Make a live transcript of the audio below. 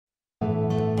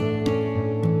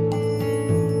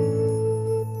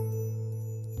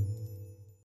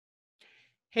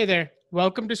Hey there,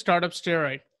 welcome to Startup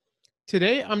Steroid.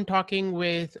 Today I'm talking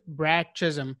with Brad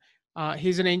Chisholm.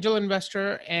 He's an angel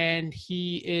investor and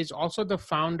he is also the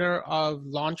founder of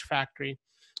Launch Factory.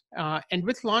 And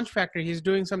with Launch Factory, he's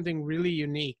doing something really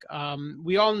unique.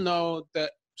 We all know the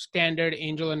standard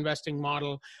angel investing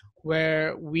model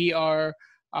where we are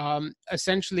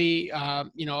essentially,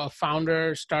 a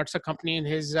founder starts a company in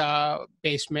his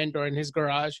basement or in his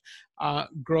garage,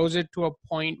 grows it to a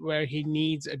point where he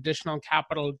needs additional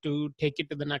capital to take it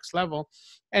to the next level.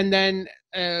 And then,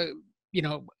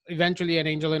 eventually an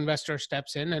angel investor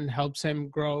steps in and helps him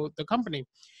grow the company.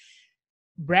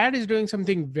 Brad is doing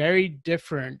something very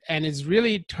different and is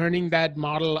really turning that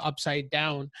model upside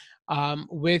down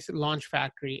with Launch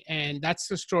Factory. And that's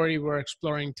the story we're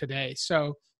exploring today.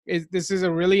 So this is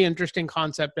a really interesting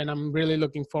concept, and I'm really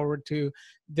looking forward to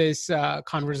this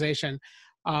conversation.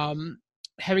 Um,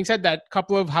 Having said that,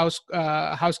 couple of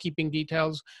housekeeping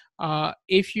details.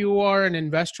 If you are an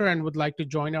investor and would like to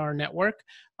join our network,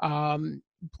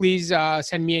 please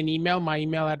send me an email. My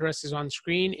email address is on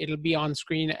screen. It'll be on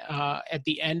screen at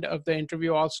the end of the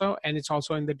interview also, and it's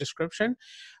also in the description.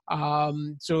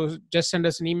 So just send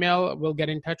us an email. We'll get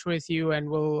in touch with you and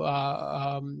we'll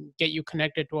get you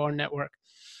connected to our network.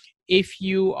 If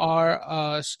you are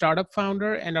a startup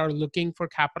founder and are looking for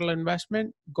capital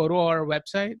investment, go to our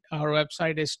website. Our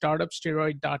website is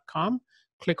startupsteroid.com.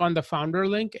 Click on the founder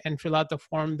link and fill out the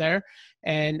form there.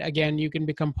 And again, you can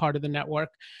become part of the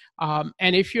network. And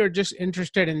if you're just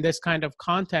interested in this kind of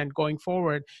content going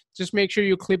forward, just make sure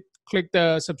you click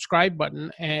the subscribe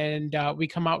button. And we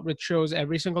come out with shows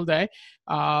every single day.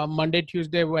 Monday,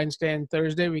 Tuesday, Wednesday, and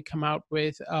Thursday, we come out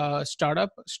with a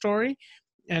startup story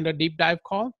and a deep dive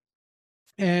call.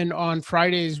 And on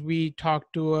Fridays, we talk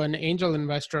to an angel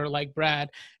investor like Brad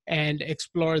and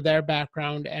explore their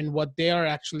background and what they are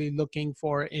actually looking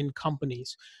for in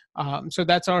companies. So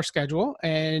that's our schedule.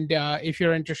 And if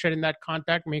you're interested in that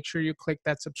contact, make sure you click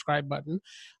that subscribe button.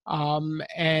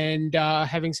 And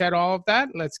having said all of that,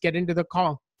 let's get into the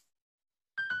call.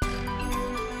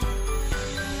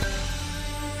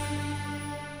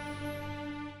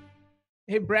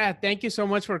 Hey, Brad, thank you so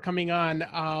much for coming on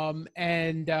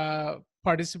and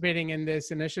participating in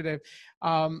this initiative.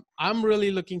 I'm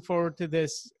really looking forward to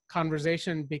this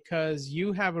conversation because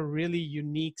you have a really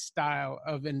unique style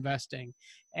of investing.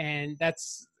 And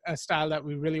that's a style that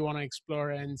we really want to explore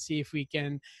and see if we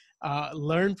can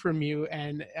learn from you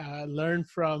and learn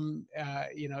from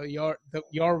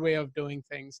your way of doing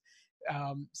things.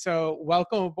 So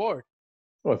welcome aboard.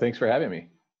 Well, thanks for having me.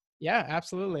 Yeah,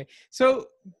 absolutely. So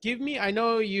I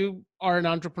know you are an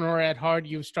entrepreneur at heart.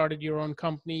 You started your own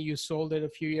company, you sold it a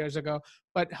few years ago,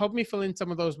 but help me fill in some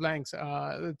of those blanks.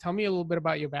 Tell me a little bit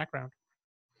about your background.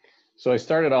 So I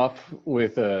started off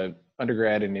with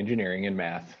undergrad in engineering and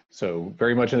math. So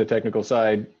very much on the technical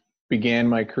side, began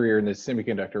my career in the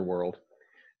semiconductor world,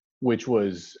 which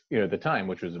was, at the time,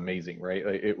 which was amazing, right?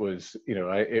 It was,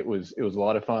 it was a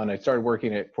lot of fun. I started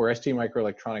working for ST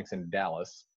Microelectronics in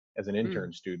Dallas as an Mm.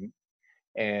 intern student.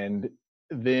 And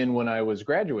then when I was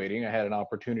graduating, I had an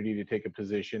opportunity to take a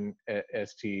position at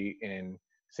ST in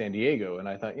San Diego. And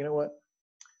I thought, you know what?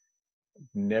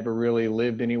 Never really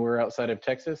lived anywhere outside of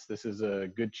Texas. This is a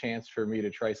good chance for me to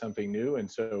try something new.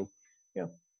 And so, you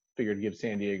know, figured to give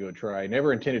San Diego a try.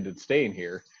 Never intended to stay in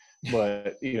here,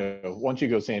 but, once you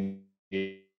go San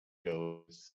Diego,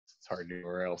 it's hard to go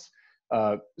anywhere else.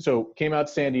 So came out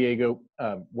to San Diego,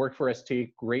 worked for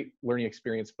ST, great learning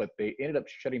experience, but they ended up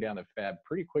shutting down the fab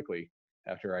pretty quickly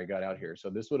after I got out here. So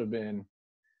this would have been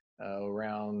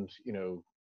around,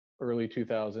 early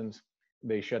 2000s.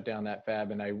 They shut down that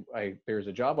fab, and there's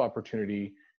a job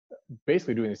opportunity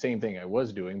basically doing the same thing I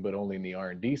was doing, but only in the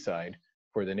R&D side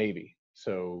for the Navy.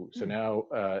 So now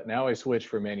I switched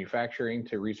from manufacturing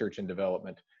to research and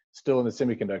development, still in the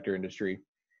semiconductor industry.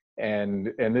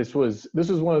 And this was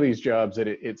one of these jobs that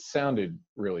it sounded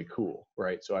really cool,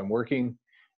 right? So I'm working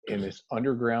in this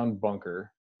underground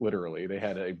bunker. Literally,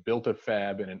 they built a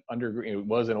fab in an underground. It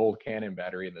was an old cannon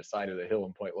battery in the side of the hill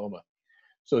in Point Loma.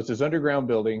 So it's this underground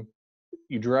building.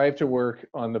 You drive to work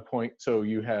on the point. So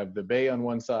you have the bay on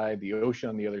one side, the ocean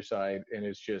on the other side, and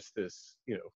it's just this,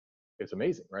 it's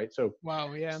amazing, right? So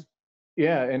Wow. Yeah.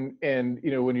 yeah, and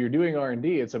when you're doing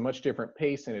R&D, it's a much different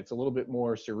pace, and it's a little bit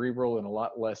more cerebral and a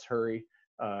lot less hurry.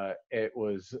 It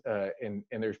was, and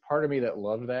there's part of me that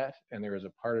loved that, and there was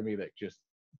a part of me that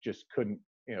just couldn't.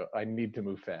 I need to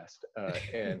move fast, but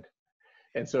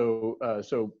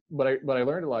I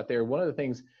learned a lot there. One of the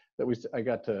things I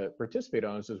got to participate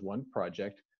on is this one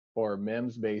project for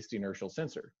MEMS-based inertial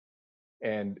sensor.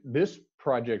 And this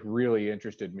project really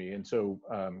interested me. And so,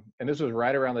 and this was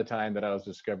right around the time that I was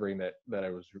discovering that I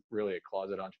was really a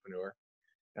closet entrepreneur.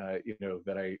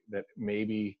 That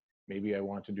maybe I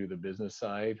want to do the business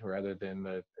side rather than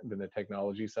the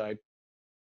technology side.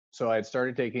 So I had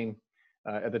started taking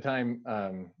at the time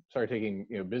started taking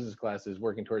business classes,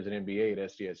 working towards an MBA at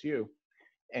SDSU,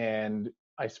 and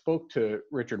I spoke to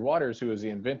Richard Waters, who was the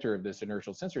inventor of this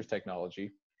inertial sensors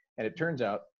technology, and it turns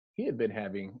out he had been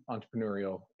having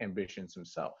entrepreneurial ambitions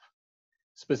himself,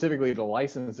 specifically to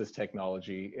license this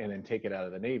technology and then take it out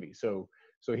of the Navy. So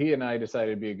he and I decided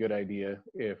it'd be a good idea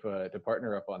if to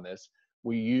partner up on this.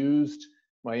 We used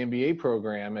my MBA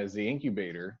program as the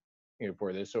incubator,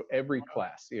 for this. So every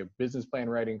class, business plan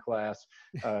writing class,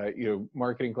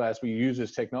 marketing class, we use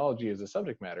this technology as a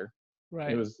subject matter.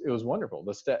 Right. It was wonderful.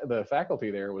 The faculty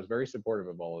there was very supportive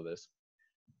of all of this.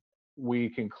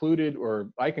 I concluded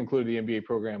the MBA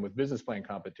program with business plan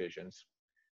competitions,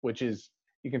 which is,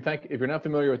 you can think, if you're not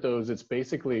familiar with those, it's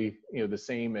basically the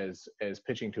same as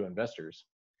pitching to investors.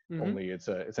 Mm-hmm. Only it's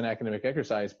an academic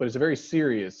exercise, but it's a very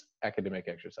serious academic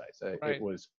exercise. Right. It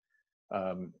was.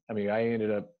 I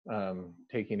ended up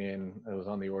taking in. It was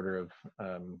on the order of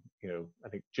I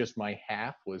think just my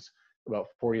half was about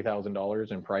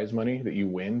 $40,000 in prize money that you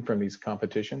win from these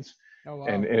competitions. Oh, wow.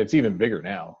 And it's even bigger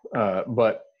now.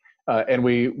 One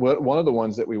of the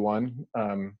ones that we won,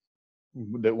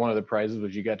 that one of the prizes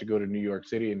was you got to go to New York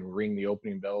City and ring the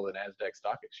opening bell of the NASDAQ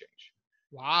Stock Exchange.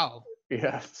 Wow.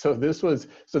 Yeah. So this was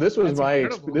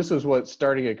what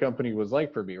starting a company was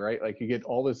like for me, right? Like you get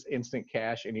all this instant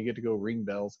cash and you get to go ring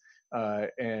bells,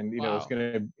 and wow.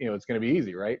 It's gonna be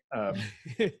easy, right?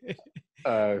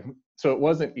 So it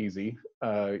wasn't easy,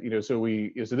 so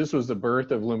this was the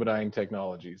birth of Lumidyne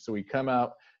Technologies. So we come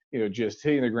out, just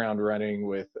hitting the ground running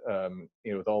with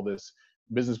all this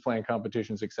business plan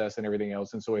competition success and everything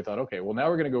else. And so we thought, okay, well, now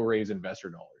we're going to go raise investor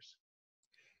dollars.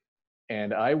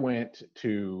 And I went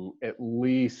to at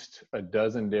least a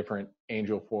dozen different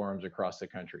angel forums across the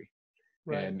country.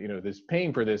 Right. And, this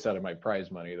paying for this out of my prize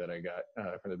money that I got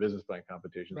from the business plan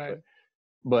competitions. Right.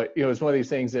 But it's one of these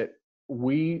things that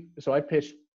so I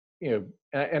pitched,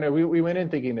 and we went in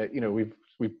thinking that,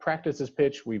 we've practiced this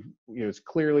pitch. It's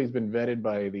been vetted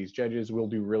by these judges. We'll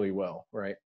do really well.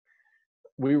 Right.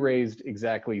 We raised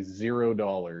exactly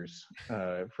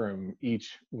 $0 from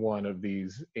each one of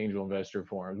these angel investor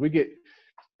forums.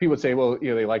 People would say, well,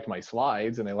 they liked my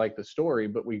slides and they liked the story,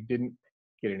 but we didn't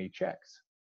get any checks.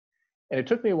 And it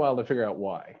took me a while to figure out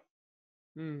why.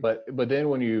 But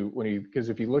then because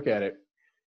if you look at it,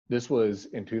 this was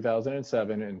in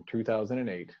 2007 and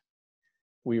 2008.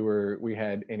 We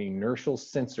had an inertial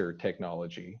sensor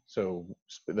technology. So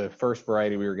the first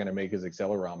variety we were going to make is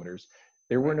accelerometers.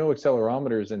 There were no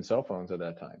accelerometers in cell phones at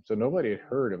that time. So nobody had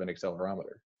heard of an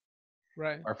accelerometer.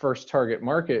 Right. Our first target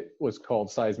market was called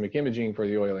seismic imaging for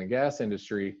the oil and gas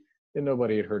industry, and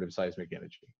nobody had heard of seismic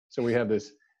imaging. So we have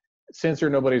this sensor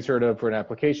nobody's heard of for an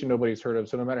application nobody's heard of.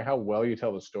 So no matter how well you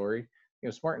tell the story,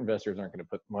 smart investors aren't going to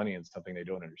put money in something they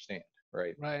don't understand.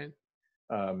 Right. Right.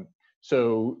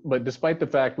 But despite the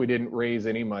fact we didn't raise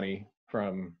any money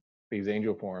from these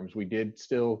angel forums, we did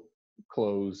still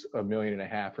close $1.5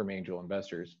 million from angel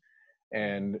investors.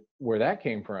 And where that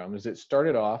came from is it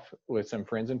started off with some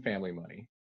friends and family money.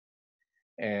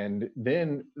 And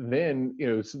then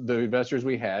the investors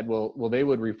we had, well, they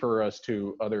would refer us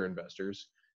to other investors.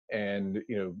 And,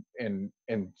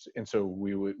 so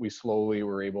we slowly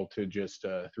were able to just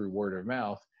through word of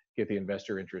mouth, get the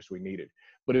investor interest we needed.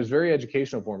 But it was very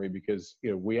educational for me because,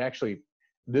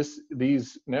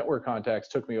 these network contacts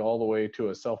took me all the way to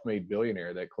a self-made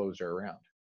billionaire that closed our round.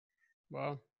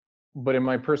 Wow. But in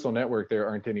my personal network, there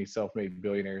aren't any self-made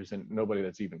billionaires and nobody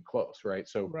that's even close. Right.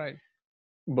 So, right.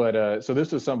 But, so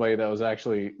this was somebody that was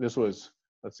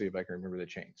let's see if I can remember the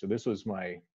chain. So this was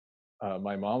my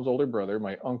mom's older brother,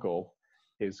 my uncle,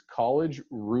 his college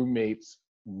roommate's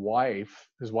wife.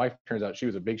 His wife, turns out she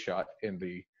was a big shot in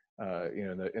the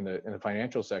in the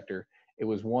financial sector. It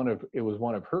was one of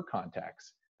her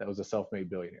contacts that was a self-made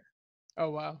billionaire. Oh,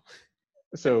 wow.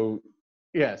 So,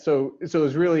 yeah. So it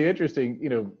was really interesting.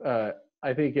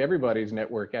 I think everybody's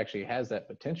network actually has that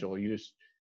potential. You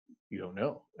don't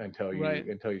know until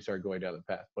you start going down the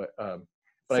path. But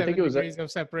I think it was 7 degrees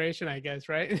of separation, I guess,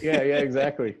 right? Yeah,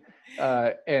 exactly.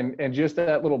 And just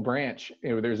that little branch,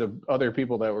 there's other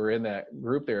people that were in that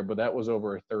group there, but that was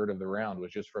over a third of the round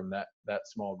was just from that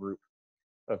small group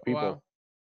of people. Wow.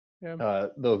 Yeah.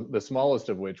 The smallest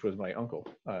of which was my uncle.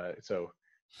 So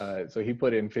he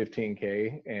put in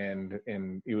 $15K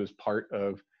and he was part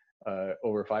of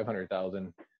over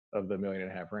 500,000 of the $1.5 million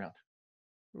round.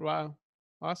 Wow.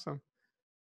 Awesome.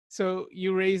 So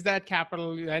you raised that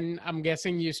capital, and I'm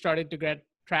guessing you started to get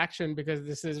traction because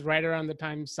this is right around the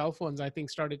time cell phones, I think,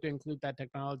 started to include that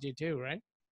technology too, right?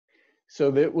 So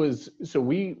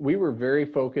we were very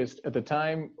focused at the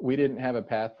time. We didn't have a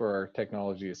path for our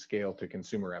technology to scale to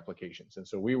consumer applications, and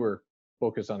so we were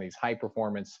focused on these high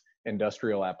performance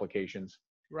industrial applications.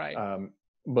 Right. Um,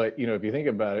 but if you think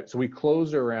about it, so we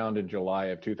closed around in July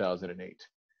of 2008,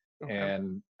 Okay.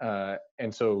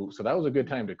 and so that was a good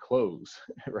time to close,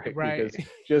 right? Right. Because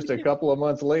just a couple of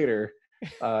months later,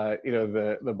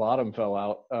 the bottom fell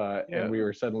out, and Yeah. we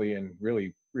were suddenly in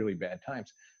really really bad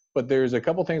times. But there's a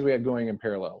couple things we had going in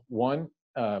parallel. One,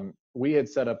 we had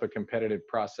set up a competitive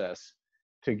process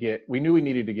to get. We knew we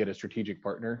needed to get a strategic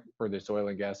partner for this oil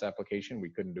and gas application. We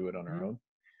couldn't do it on our Mhm.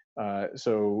 own.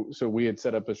 So we had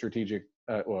set up a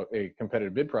a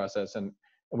competitive bid process, and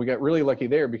we got really lucky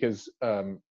there because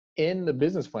in the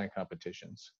business plan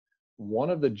competitions, one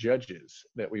of the judges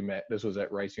that we met, this was at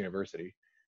Rice University,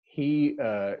 he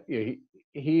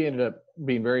ended up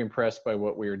being very impressed by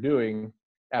what we were doing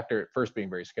after at first being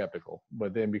very skeptical,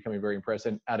 but then becoming very impressed.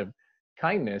 And out of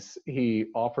kindness, he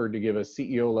offered to give a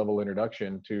CEO level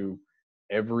introduction to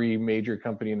every major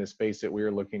company in the space that we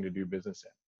were looking to do business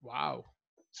in. Wow.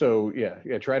 So yeah,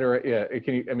 try to yeah.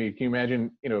 Can you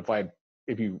imagine?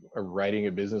 If you are writing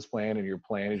a business plan and your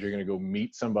plan is you're going to go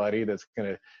meet somebody that's going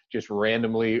to just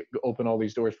randomly open all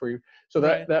these doors for you. So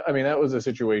Right. that was a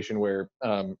situation where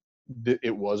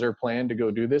it was our plan to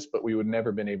go do this, but we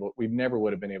never would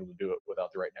have been able to do it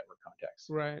without the right network contacts.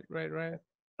 Right. Right.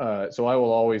 Right. So I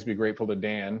will always be grateful to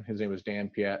Dan. His name was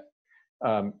Dan Piat.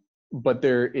 Um, but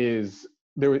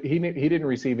he didn't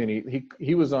receive any.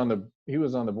 He was on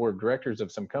the board of directors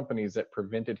of some companies that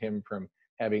prevented him from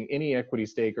having any equity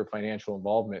stake or financial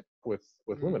involvement with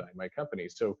Mm. Lumidine, my company.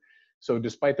 So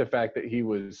despite the fact that he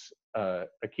was a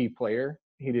key player,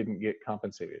 he didn't get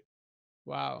compensated.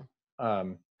 Wow.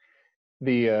 Um,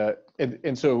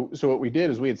 so what we did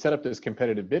is we had set up this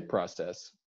competitive bid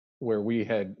process where we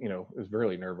had, it was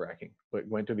really nerve wracking, but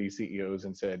went to these CEOs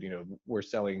and said, we're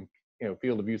selling,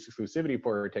 field of use exclusivity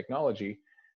for our technology,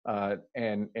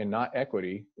 and not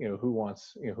equity. Who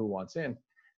wants in?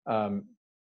 Um,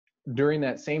 During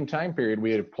that same time period,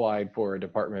 we had applied for a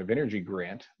Department of Energy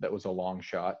grant that was a long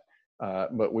shot.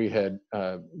 But we had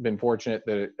been fortunate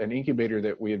that an incubator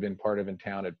that we had been part of in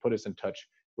town had put us in touch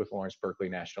with Lawrence Berkeley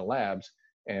National Labs.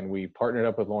 And we partnered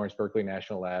up with Lawrence Berkeley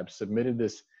National Labs, submitted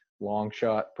this long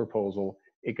shot proposal.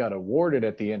 It got awarded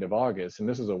at the end of August. And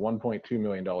this is a $1.2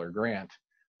 million grant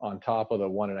on top of the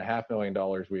 $1.5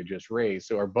 million we had just raised.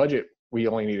 So our budget, we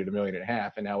only needed $1.5 million,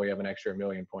 and now we have an extra $1.2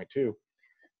 million.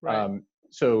 Right.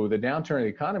 So the downturn in the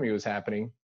economy was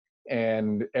happening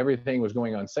and everything was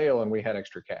going on sale and we had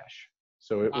extra cash.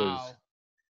 So Wow.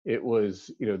 it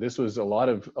was, this was a lot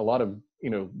of,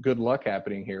 good luck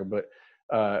happening here. But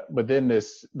then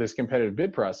this competitive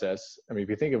bid process, I mean, if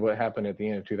you think of what happened at the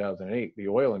end of 2008, the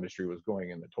oil industry was going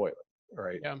in the toilet,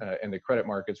 right? Yeah. And the credit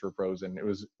markets were frozen. It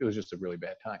was just a really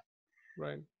bad time.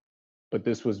 Right. But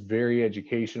this was very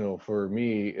educational for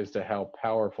me as to how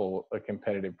powerful a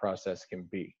competitive process can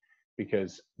be.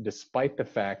 Because despite the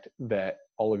fact that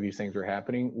all of these things were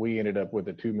happening, we ended up with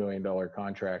a $2 million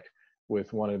contract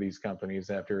with one of these companies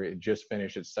after it just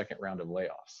finished its second round of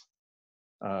layoffs.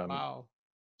 Um, Wow.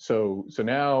 so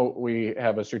now we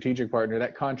have a strategic partner.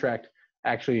 That contract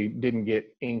actually didn't get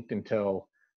inked until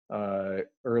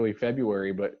early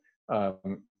February, but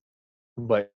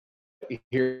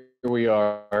here we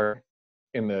are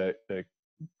in the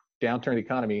downturn of the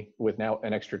economy with now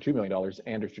an extra $2 million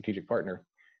and a strategic partner,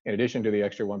 in addition to the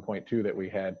extra 1.2 that we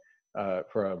had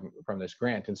from this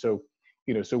grant. And so,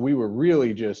 so we were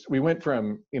really we went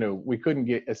from, we couldn't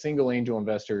get a single angel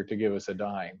investor to give us a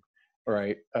dime,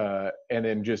 right? And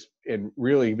then and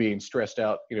really being stressed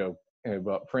out,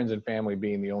 about friends and family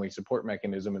being the only support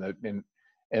mechanism, and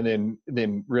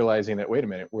then realizing that, wait a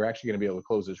minute, we're actually going to be able to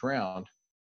close this round,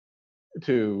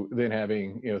 to then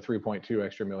having 3.2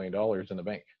 extra $1 million in the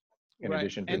bank in Right.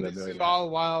 addition to And the this is million. all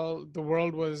while the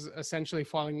world was essentially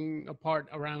falling apart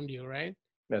around you, right?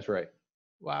 That's right.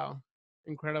 Wow.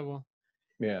 Incredible.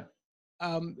 Yeah.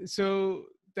 So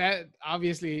that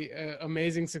obviously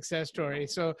amazing success story.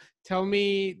 So tell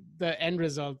me the end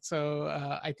result. So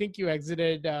I think you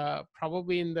exited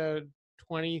probably in the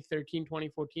 2013,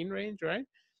 2014 range, right?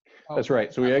 That's What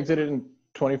right. So we happened? exited in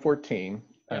 2014,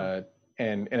 Yeah.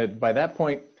 and by that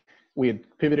point we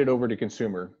had pivoted over to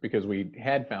consumer because we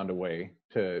had found a way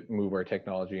to move our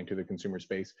technology into the consumer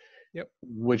space. Yep.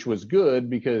 Which was good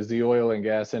because the oil and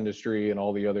gas industry and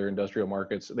all the other industrial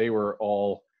markets, they were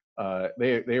all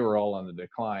they were all on the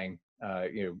decline.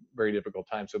 Very difficult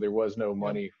time. So there was no Yeah.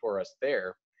 money for us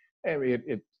there. I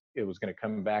mean, it was going to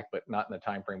come back, but not in the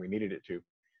time frame we needed it to.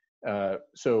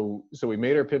 So we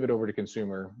made our pivot over to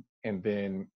consumer, and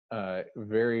then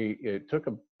it took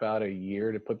about a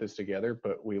year to put this together,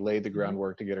 but we laid the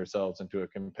groundwork to get ourselves into a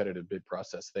competitive bid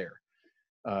process there.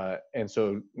 And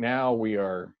so now we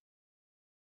are,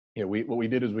 what we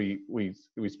did is we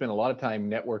spent a lot of time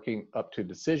networking up to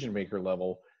decision maker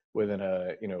level within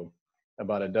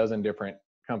about a dozen different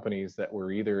companies that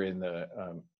were either in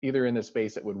the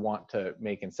space that would want to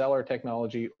make and sell our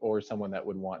technology, or someone that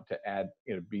would want to add,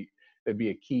 that'd be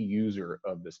a key user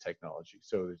of this technology.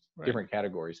 So there's different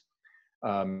categories.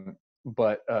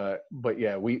 But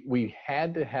yeah, we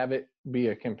had to have it be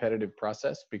a competitive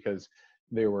process because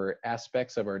there were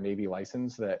aspects of our Navy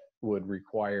license that would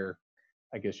require,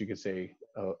 I guess you could say,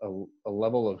 a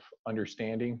level of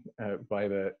understanding by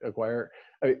the acquirer.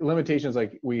 Limitations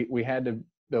like we had to,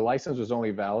 the license was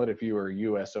only valid if you were a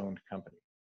U.S. owned company,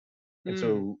 and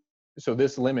so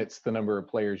this limits the number of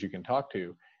players you can talk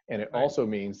to, and it also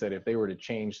means that if they were to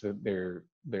change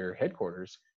their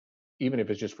headquarters, even if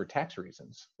it's just for tax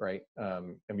reasons, right? I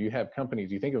mean, you have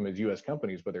companies, you think of them as U.S.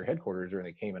 companies, but their headquarters are in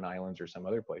the Cayman Islands or some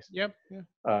other place. Yep.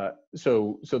 Yeah.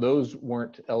 So those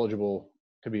weren't eligible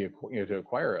to be, to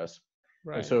acquire us.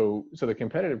 Right. And so the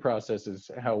competitive process is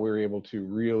how we're able to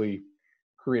really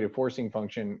create a forcing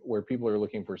function where people are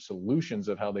looking for solutions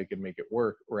of how they could make it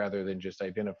work, rather than just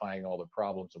identifying all the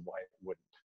problems of why it wouldn't.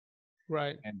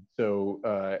 Right. And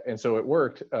so it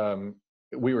worked.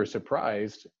 We were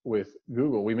surprised with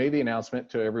Google. We made the announcement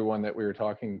to everyone that we were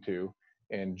talking to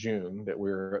in June that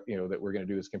we're going to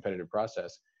do this competitive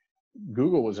process.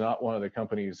 Google was not one of the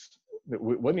companies,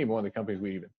 wasn't even one of the companies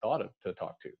we even thought of to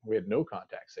talk to. We had no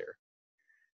contacts there.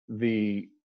 The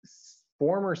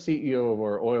former CEO of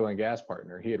our oil and gas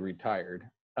partner, he had retired,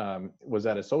 was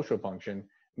at a social function,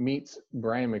 meets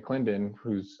Brian McClendon,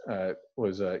 who's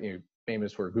was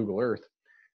famous for Google Earth,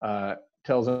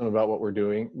 tells them about what we're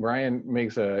doing. Brian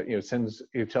makes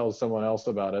he tells someone else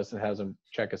about us and has them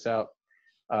check us out.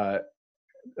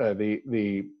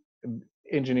 The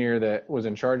engineer that was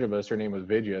in charge of us, her name was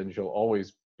Vidya, and she'll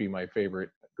always be my favorite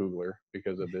Googler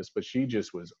because of this, but she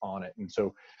just was on it. And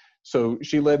so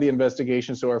she led the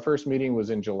investigation. So our first meeting was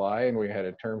in July, and we had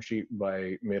a term sheet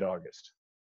by mid-August.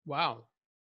 Wow.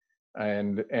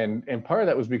 And part of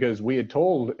that was because we had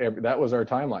told, that was our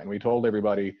timeline. We told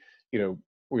everybody,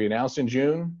 we announced in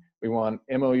June, we want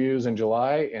MOUs in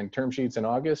July and term sheets in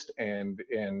August, and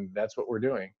that's what we're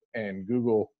doing. And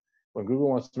when Google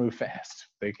wants to move fast,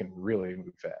 they can really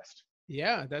move fast.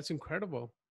 Yeah, that's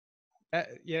incredible.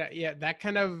 That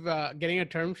kind of getting a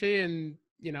term sheet in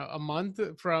a month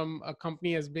from a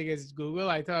company as big as Google,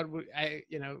 I thought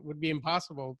would be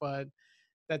impossible, but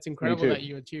that's incredible that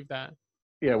you achieved that.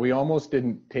 Yeah, we almost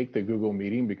didn't take the Google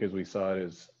meeting because we saw it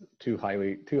as too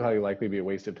highly likely to be a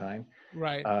waste of time.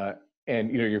 Right.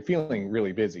 And you're feeling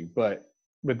really busy, but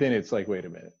then it's like, wait a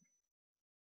minute,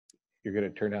 you're going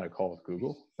to turn down a call with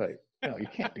Google? Like, no, you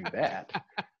can't do that.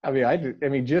 I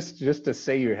mean, just to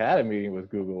say you had a meeting with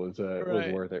Google was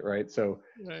worth it, right? So,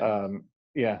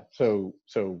 yeah, so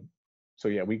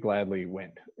yeah, we gladly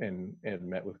went and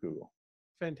met with Google.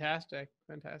 Fantastic.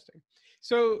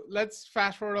 So let's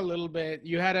fast forward a little bit.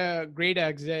 You had a great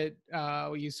exit.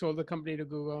 You sold the company to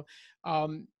Google,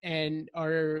 and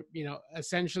are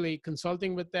essentially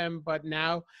consulting with them. But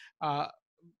now,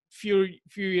 few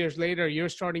years later, you're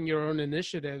starting your own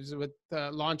initiatives with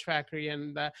Launch Factory.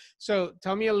 And so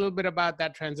tell me a little bit about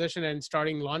that transition and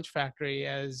starting Launch Factory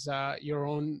as your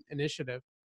own initiative.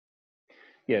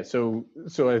 Yeah. So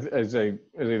as I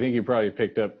think you probably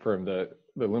picked up from the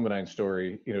Luminine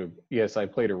story, yes, I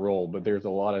played a role, but there's a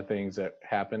lot of things that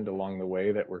happened along the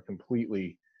way that were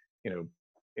completely,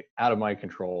 out of my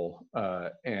control,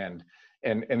 and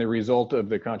the result of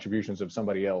the contributions of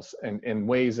somebody else, and in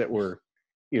ways that were,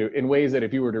 in ways that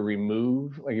if you were to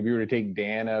remove, like if you were to take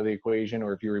Dan out of the equation,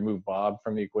 or if you remove Bob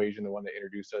from the equation, the one that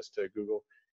introduced us to Google,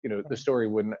 the story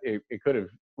wouldn't, it could have,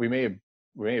 we may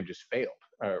have just failed,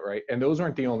 right? And those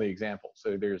aren't the only examples.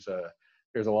 So there's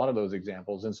a lot of those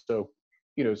examples. And so,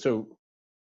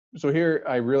 so here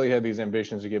I really had these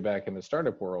ambitions to get back in the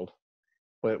startup world,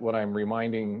 but when I'm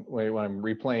replaying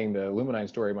the Luminine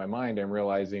story in my mind, I'm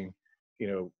realizing,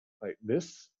 like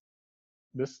this,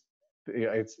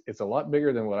 it's a lot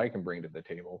bigger than what I can bring to the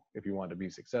table if you want to be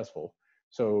successful.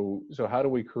 So how do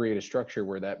we create a structure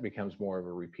where that becomes more of a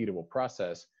repeatable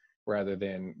process rather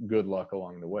than good luck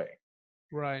along the way?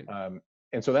 Right.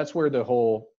 And so that's where the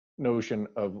whole notion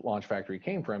of Launch Factory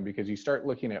came from, because you start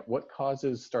looking at what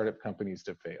causes startup companies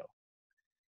to fail.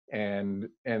 And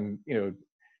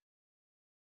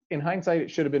in hindsight, it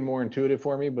should have been more intuitive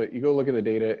for me, but you go look at the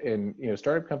data and,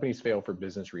 startup companies fail for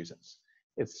business reasons.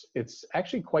 It's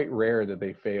actually quite rare that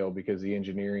they fail because the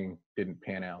engineering didn't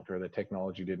pan out or the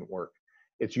technology didn't work.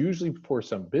 It's usually for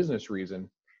some business reason.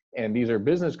 And these are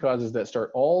business causes that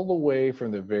start all the way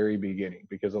from the very beginning,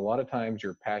 because a lot of times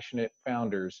your passionate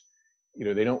founders,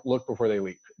 they don't look before they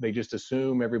leap. They just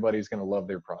assume everybody's going to love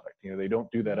their product. They don't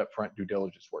do that upfront due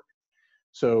diligence work.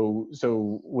 So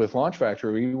with Launch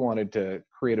Factory, we wanted to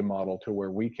create a model to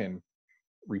where we can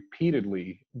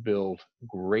repeatedly build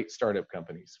great startup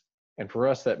companies. And for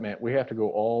us, that meant we have to go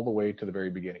all the way to the very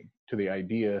beginning, to the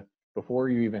idea before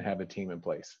you even have a team in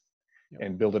place. Yep.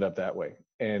 And build it up that way.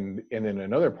 And then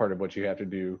another part of what you have to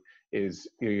do is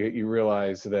you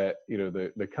realize that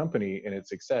the company and its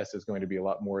success is going to be a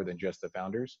lot more than just the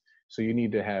founders. So you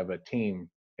need to have a team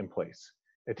in place,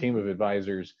 a team of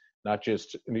advisors, not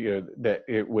just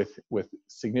with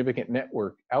significant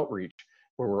network outreach,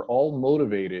 where we're all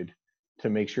motivated to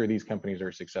make sure these companies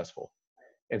are successful.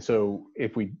 And so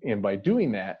by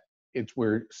doing that,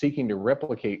 we're seeking to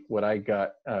replicate what I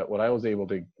was able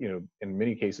to, in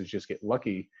many cases, just get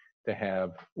lucky to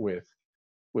have with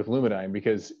Lumedyne,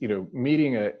 because,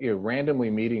 randomly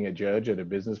meeting a judge at a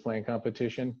business plan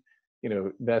competition,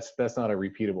 that's not a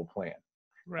repeatable plan.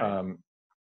 Right.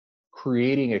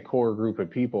 Creating a core group of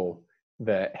people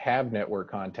that have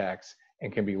network contacts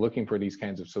and can be looking for these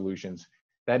kinds of solutions,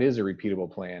 that is a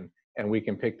repeatable plan. And we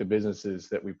can pick the businesses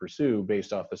that we pursue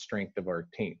based off the strength of our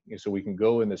team. So we can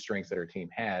go in the strengths that our team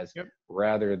has, yep,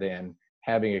 rather than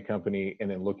having a company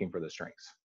and then looking for the strengths.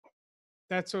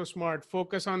 That's so smart.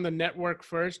 Focus on the network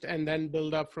first and then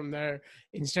build up from there,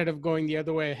 instead of going the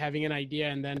other way, having an idea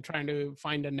and then trying to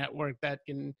find a network that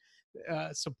can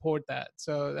support that.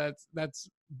 So that's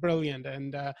brilliant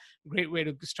and great way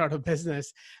to start a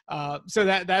business. So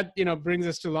that brings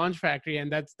us to Launch Factory,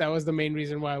 and that was the main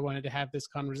reason why I wanted to have this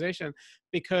conversation,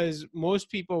 because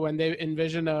most people, when they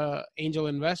envision a angel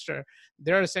investor,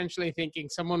 they're essentially thinking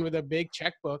someone with a big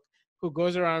checkbook who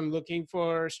goes around looking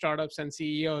for startups and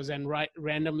CEOs and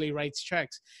randomly writes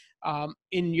checks.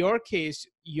 In your case,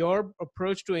 your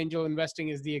approach to angel investing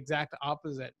is the exact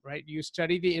opposite, right? You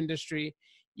study the industry,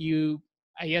 you,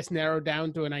 I guess, narrow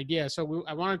down to an idea. So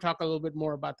I want to talk a little bit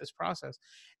more about this process,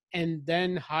 and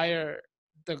then hire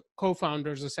the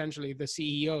co-founders, essentially the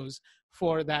CEOs,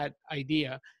 for that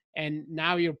idea. And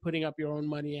now you're putting up your own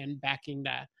money and backing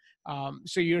that.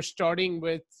 So you're starting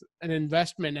with an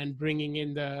investment and bringing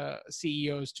in the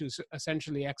CEOs to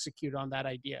essentially execute on that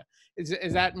idea.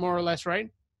 Is that more or less right?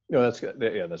 No, that's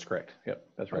correct. Yep,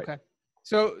 that's right. Okay.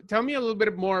 So tell me a little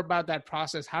bit more about that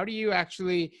process. How do you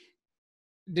actually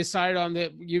decide on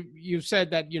you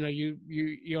said that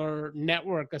your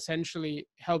network essentially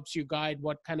helps you guide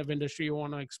what kind of industry you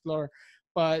want to explore,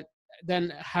 but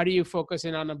then how do you focus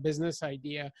in on a business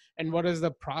idea, and what does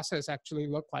the process actually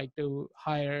look like to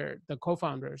hire the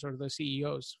co-founders or the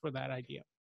CEOs for that idea?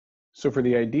 So for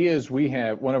the ideas, we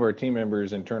have one of our team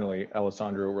members internally,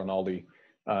 Alessandro Rinaldi.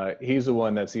 He's the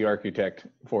one that's the architect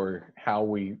for how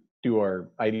we do our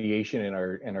ideation and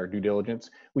our due diligence.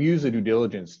 We use the due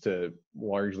diligence to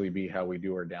largely be how we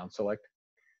do our down select.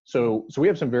 So we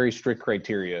have some very strict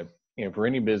criteria, for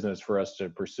any business for us to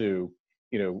pursue.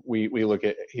 We look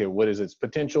at, what is its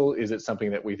potential? Is it something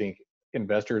that we think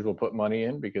investors will put money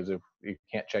in? Because if you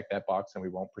can't check that box, then we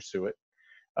won't pursue it.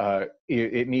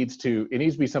 It needs to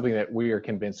be something that we are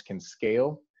convinced can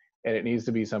scale, and it needs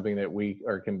to be something that we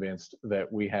are convinced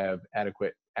that we have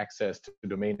adequate access to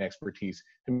domain expertise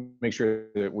to make sure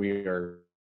that we are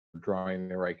drawing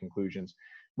the right conclusions.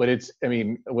 But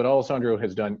what Alessandro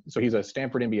has done, so he's a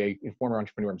Stanford MBA, former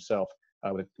entrepreneur himself,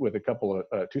 with a couple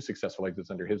of 2 successful exits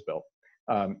under his belt.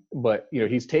 But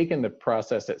he's taken the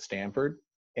process at Stanford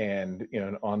and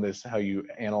on this, how you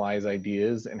analyze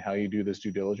ideas and how you do this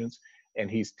due diligence, and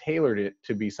he's tailored it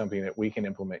to be something that we can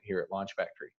implement here at Launch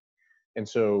Factory. And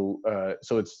so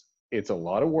it's a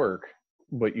lot of work,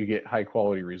 but you get high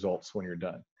quality results when you're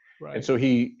done. Right. And so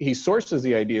he sources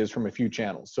the ideas from a few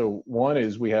channels. So one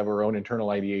is we have our own internal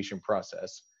ideation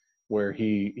process where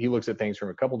he looks at things from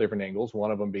a couple different angles.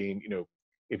 One of them being,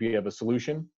 if you have a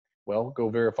solution, well, go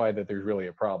verify that there's really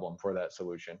a problem for that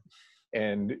solution.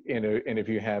 And if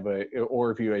you have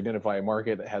if you identify a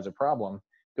market that has a problem,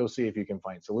 go see if you can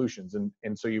find solutions.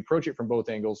 And so you approach it from both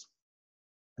angles.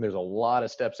 There's a lot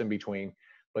of steps in between,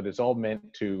 but it's all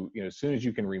meant to, as soon as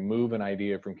you can remove an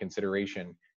idea from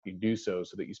consideration, you do so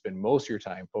that you spend most of your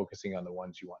time focusing on the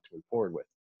ones you want to move forward with.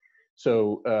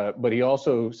 So, but he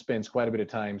also spends quite a bit of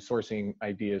time sourcing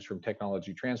ideas from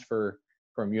technology transfer,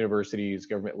 from universities,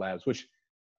 government labs, which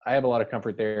I have a lot of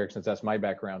comfort there since that's my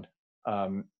background.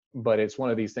 but it's one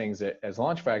of these things that as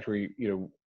Launch Factory,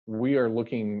 we're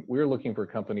looking for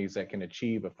companies that can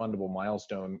achieve a fundable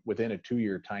milestone within a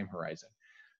 2-year time horizon.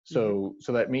 So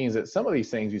that means that some of these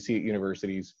things you see at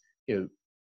universities,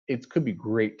 it could be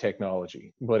great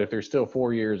technology, but if there's still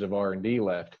 4 years of R&D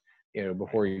left,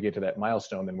 before you get to that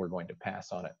milestone, then we're going to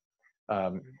pass on it.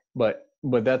 But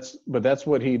that's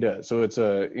what he does. So it's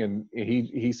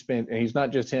he's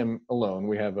not just him alone.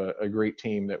 We have a great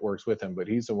team that works with him, but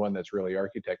he's the one that's really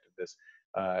architected this,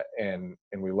 and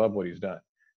we love what he's done.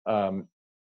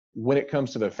 When it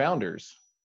comes to the founders,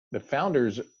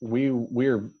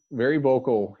 we're very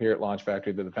vocal here at Launch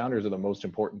Factory that the founders are the most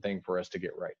important thing for us to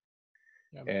get right.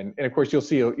 Yep. And of course you'll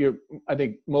see, I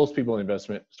think most people in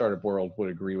investment startup world would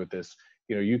agree with this.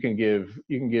 You can give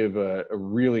a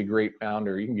really great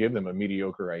founder, you can give them a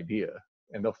mediocre idea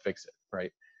and they'll fix it,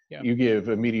 right? Yep. You give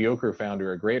a mediocre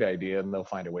founder a great idea and they'll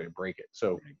find a way to break it.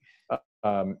 So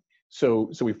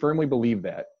we firmly believe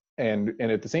that. And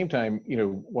at the same time,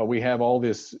 while we have all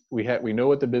this, we know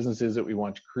what the business is that we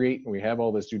want to create, and we have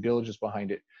all this due diligence behind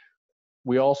it.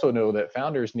 We also know that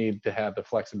founders need to have the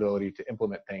flexibility to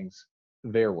implement things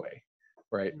their way,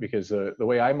 right? Because the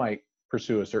way I might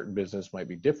pursue a certain business might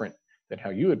be different than how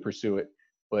you would pursue it.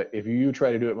 But if you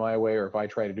try to do it my way, or if I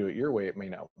try to do it your way, it may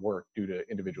not work due to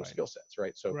individual skill sets,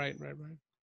 right? So right.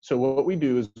 So what we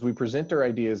do is we present our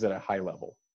ideas at a high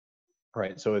level,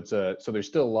 right? So so there's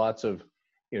still lots of,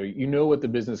 what the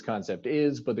business concept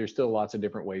is, but there's still lots of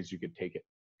different ways you could take it.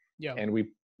 Yeah. And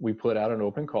we put out an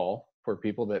open call for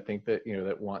people that think that,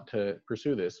 that want to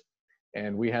pursue this.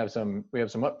 And we have some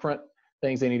upfront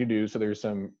things they need to do. So there's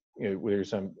some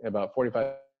about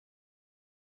 45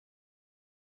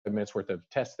 minutes worth of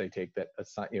tests they take that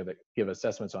assign, that give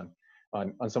assessments on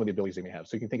some of the abilities they may have.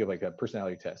 So you can think of like a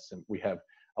personality test, and we have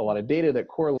a lot of data that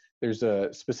correlate. There's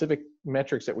a specific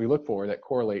metrics that we look for that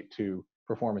correlate to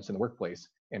performance in the workplace,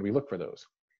 and we look for those.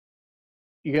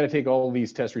 You got to take all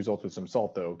these test results with some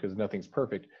salt though, because nothing's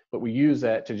perfect, but we use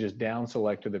that to just down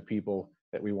select to the people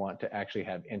that we want to actually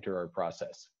have enter our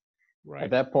process. Right. At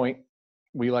that point,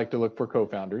 we like to look for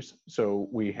co-founders. So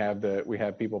we have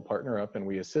people partner up and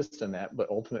we assist in that, but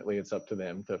ultimately it's up to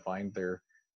them to find their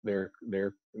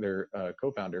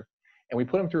co-founder. And we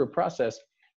put them through a process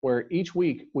where each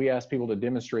week we ask people to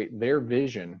demonstrate their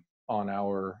vision on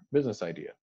our business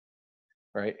idea.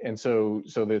 Right. And so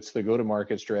it's the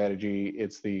go-to-market strategy.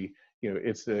 It's the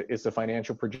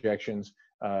financial projections.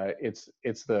 It's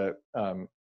the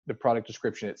product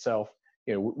description itself.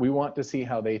 We want to see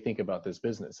how they think about this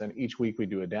business. And each week we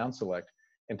do a down select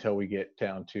until we get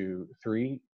down to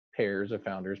 3 pairs of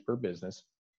founders per business.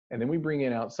 And then we bring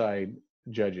in outside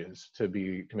judges to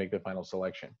make the final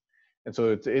selection. And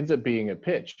so it ends up being a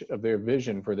pitch of their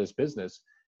vision for this business.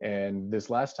 And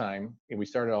this last time, we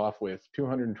started off with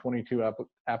 222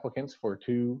 applicants for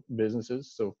 2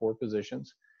 businesses, so 4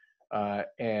 positions.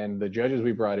 And the judges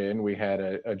we brought in, we had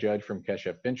a judge from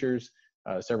Keshev Ventures,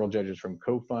 several judges from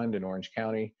Co-Fund in Orange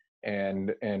County,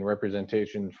 and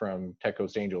representation from Tech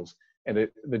Coast Angels. And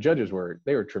the judges were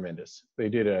tremendous. They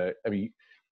did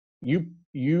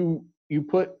you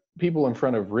put people in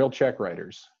front of real check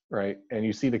writers, right? And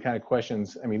you see the kind of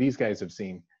questions. I mean, these guys have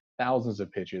seen thousands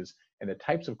of pitches, and the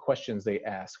types of questions they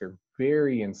ask are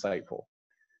very insightful.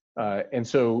 And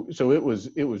so it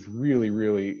was really,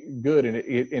 really good. And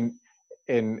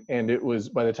it was,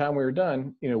 by the time we were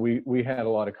done, we had a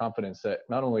lot of confidence that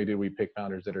not only did we pick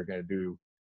founders that are going to do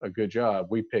a good job,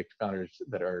 we picked founders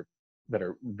that are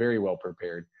very well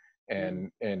prepared,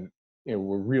 and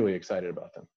we're really excited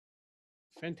about them.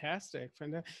 Fantastic.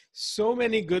 So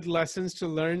many good lessons to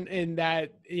learn in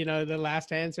that, the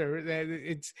last answer.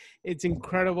 It's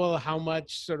incredible how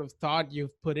much sort of thought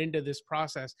you've put into this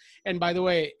process. And by the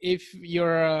way, if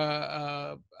you're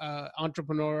a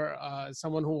entrepreneur,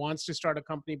 someone who wants to start a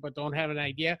company but don't have an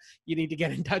idea, you need to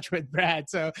get in touch with Brad.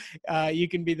 So you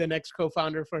can be the next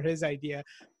co-founder for his idea.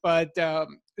 But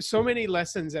so many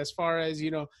lessons as far as,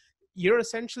 you're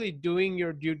essentially doing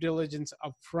your due diligence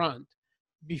up front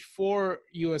before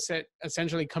you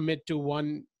essentially commit to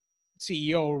one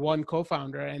CEO or one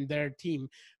co-founder and their team,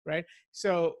 right?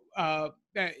 So I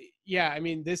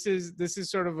mean, this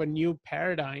is sort of a new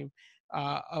paradigm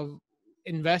of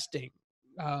investing.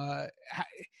 I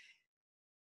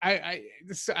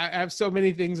have so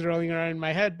many things rolling around in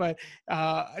my head, but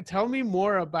tell me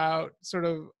more about sort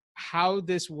of how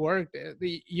this worked.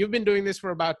 You've been doing this for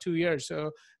about 2 years.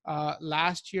 So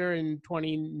last year in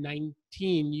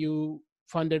 2019, you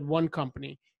funded 1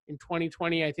 company. In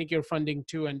 2020, I think you're funding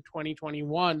 2, and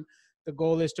 2021, the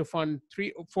goal is to fund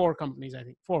 4 companies, I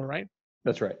think 4, right?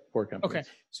 That's right. 4 Okay. companies.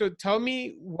 So tell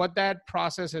me what that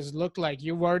process has looked like.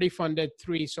 You've already funded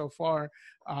 3 so far,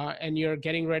 and you're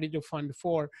getting ready to fund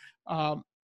 4. Um,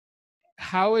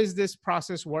 how is this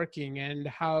process working, and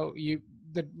how you,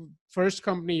 the first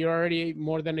company, you're already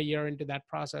more than a year into that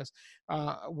process.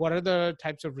 What are the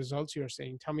types of results you're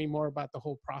seeing? Tell me more about the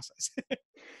whole process.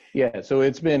 Yeah, so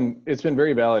it's been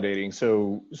very validating.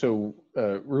 So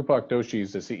Rupak Doshi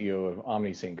is the CEO of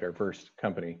OmniSync, our first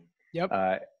company, Yep.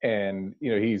 and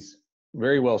he's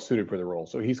very well suited for the role.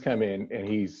 So he's come in and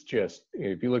he's just,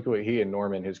 if you look at what he and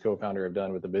Norman, his co-founder, have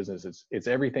done with the business, it's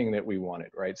everything that we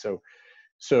wanted, right? So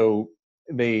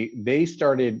they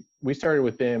started, we started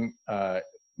with them.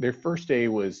 Their first day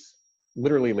was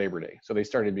literally Labor Day, so they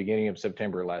started beginning of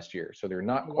September last year. So they're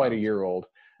not Oh, quite a wow. year old,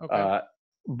 Okay.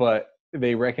 but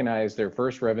they recognized their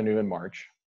first revenue in March.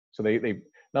 So they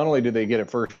not only did they get a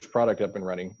first product up and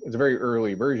running, it's a very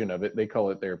early version of it. They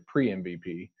call it their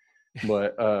pre-MVP,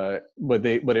 but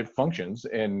it functions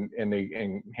and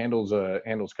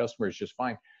handles customers just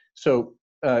fine. So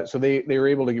they were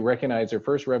able to recognize their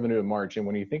first revenue in March. And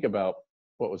when you think about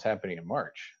what was happening in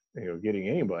March, getting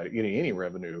any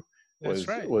revenue That's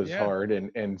right. was Yeah. hard,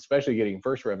 and especially getting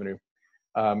first revenue.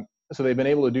 So they've been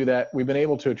able to do that. We've been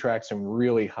able to attract some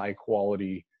really high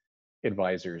quality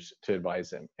advisors to advise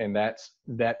them, and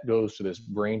that goes to this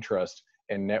brain trust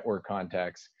and network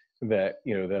contacts that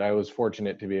I was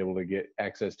fortunate to be able to get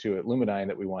access to at Luminine,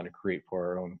 that we want to create for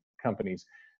our own companies.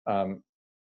 But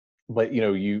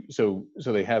so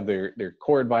they have their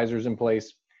core advisors in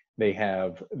place. They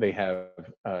have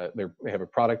a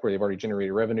product where they've already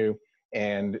generated revenue,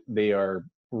 and they are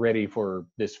ready for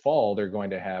this fall. They're going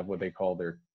to have what they call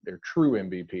their true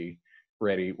MVP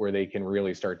ready, where they can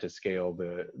really start to scale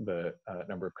the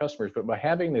number of customers. But by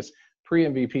having this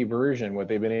pre-MVP version, what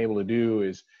they've been able to do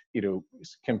is do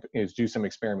some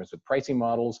experiments with pricing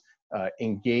models,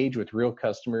 engage with real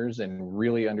customers, and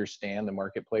really understand the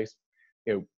marketplace.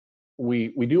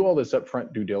 We do all this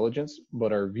upfront due diligence,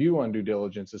 but our view on due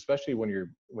diligence, especially when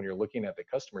you're looking at the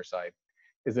customer side,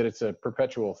 is that it's a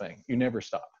perpetual thing. You never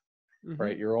stop. Mm-hmm.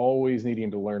 Right? You're always needing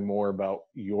to learn more about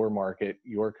your market,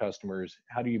 your customers.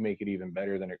 How do you make it even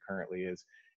better than it currently is?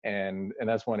 And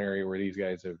that's one area where these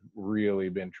guys have really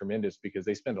been tremendous, because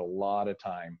they spend a lot of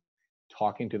time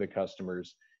talking to the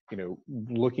customers,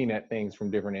 looking at things from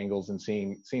different angles and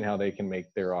seeing how they can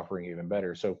make their offering even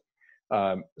better. So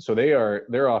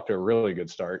they're off to a really good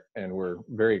start, and we're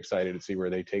very excited to see where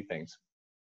they take things.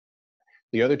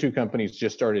 The other 2 companies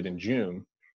just started in June.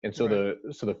 And so Right.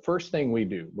 the first thing we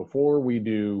do before we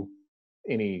do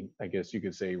any, I guess you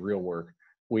could say, real work,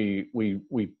 we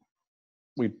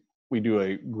do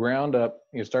a ground up,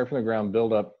 start from the ground,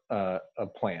 build up a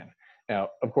plan.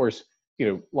 Now, of course,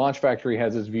 Launch Factory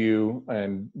has its view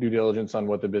and due diligence on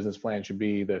what the business plan should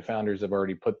be. The founders have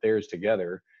already put theirs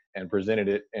together and presented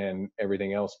it and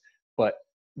everything else. But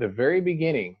the very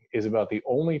beginning is about the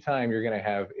only time you're going to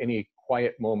have any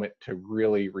quiet moment to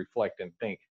really reflect and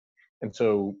think. And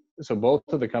so both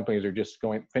of the companies are just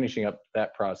finishing up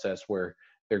that process, where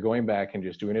they're going back and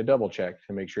just doing a double check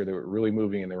to make sure that we're really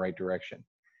moving in the right direction.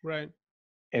 Right.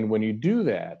 And when you do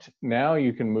that, now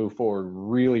you can move forward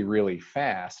really, really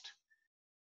fast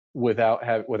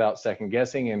without second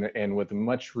guessing, and with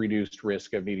much reduced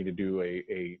risk of needing to do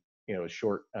a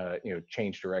short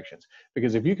change directions.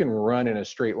 Because if you can run in a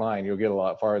straight line, you'll get a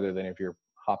lot farther than if you're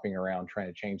hopping around trying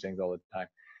to change things all the time.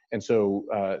 And so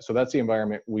that's the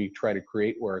environment we try to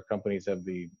create, where our companies have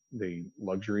the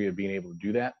luxury of being able to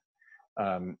do that.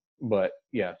 But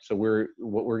yeah, so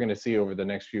what we're going to see over the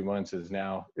next few months is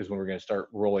when we're going to start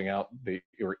rolling out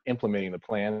or implementing the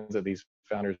plans that these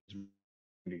founders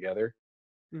put together.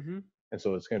 Mm-hmm. And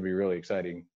so it's going to be really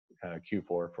exciting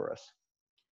Q4 for us.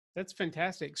 That's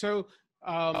fantastic. So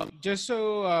just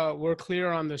so we're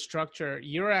clear on the structure,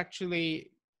 you're actually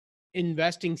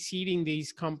investing, seeding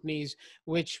these companies,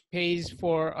 which pays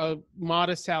for a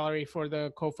modest salary for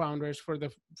the co-founders for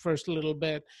the first little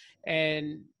bit.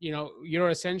 And,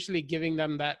 you're essentially giving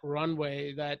them that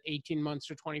runway, that 18 months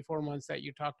to 24 months that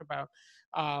you talked about,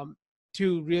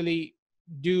 to really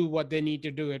do what they need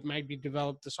to do. It might be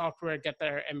develop the software, get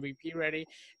their MVP ready,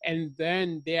 and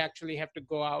then they actually have to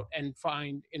go out and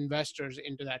find investors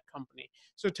into that company.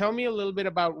 So tell me a little bit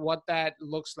about what that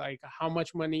looks like. How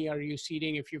much money are you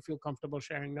seeding, if you feel comfortable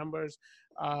sharing numbers?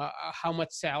 How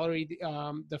much salary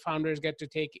the founders get to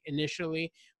take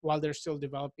initially while they're still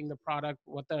developing the product,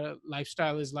 what the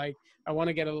lifestyle is like. I want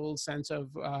to get a little sense of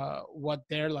what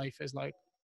their life is like.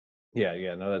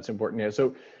 Yeah, no, that's important. Yeah,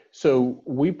 so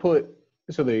we put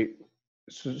so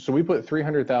we put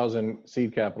 300,000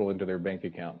 seed capital into their bank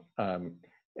account,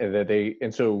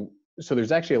 so so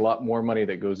there's actually a lot more money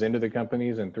that goes into the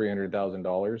companies than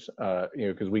 $300,000.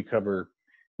 Because we cover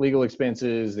legal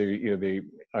expenses, they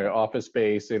office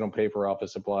space, they don't pay for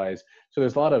office supplies. So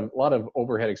there's a lot of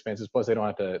overhead expenses. Plus they don't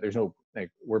have to. There's no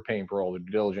we're paying for all the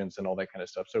due diligence and all that kind of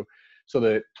stuff. So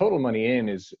the total money in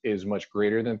is much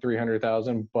greater than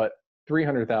 300,000, but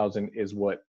 300,000 is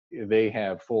what they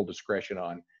have full discretion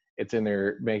on. It's in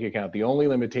their bank account. The only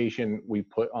limitation we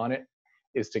put on it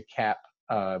is to cap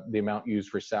the amount used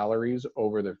for salaries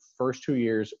over the first 2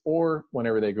 years, or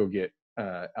whenever they go get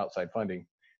outside funding,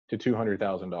 to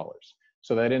 $200,000.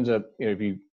 So that ends up, if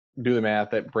you do the math,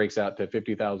 that breaks out to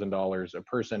 $50,000 a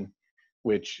person,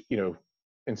 which,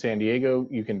 in San Diego,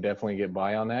 you can definitely get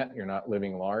by on that. You're not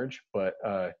living large, but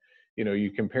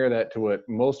you compare that to what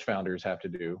most founders have to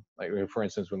do. Like, for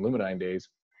instance, when Lumedyne days,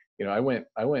 I went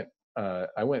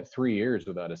 3 years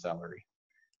without a salary.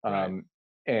 Right.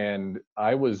 And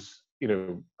I was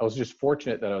just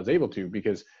fortunate that I was able to,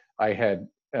 because I had,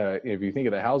 if you think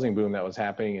of the housing boom that was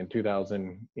happening in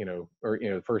 2000,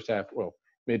 first half,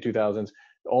 mid 2000s,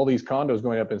 all these condos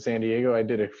going up in San Diego.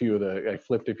 I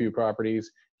flipped a few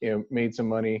properties, made some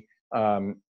money.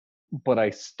 But I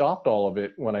stopped all of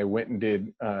it when I went and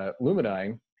did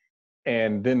Lumedyne,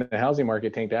 and then the housing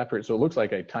market tanked after it. So it looks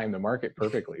like I timed the market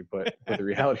perfectly, but the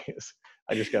reality is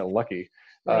I just got lucky.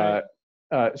 Right.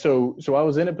 So I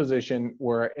was in a position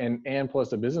where, and plus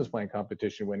the business plan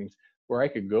competition winnings, where I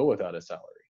could go without a salary.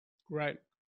 Right.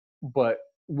 But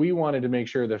we wanted to make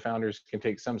sure the founders can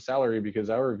take some salary, because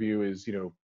our view is,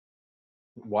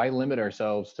 why limit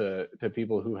ourselves to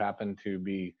people who happen to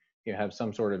be, have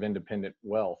some sort of independent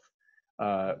wealth?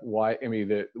 What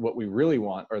we really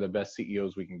want are the best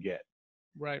CEOs we can get.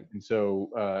 Right. And so,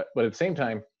 but at the same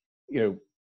time,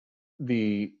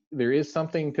 there is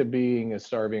something to being a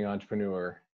starving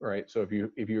entrepreneur, right? So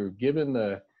if you're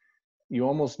given you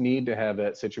almost need to have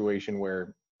that situation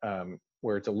where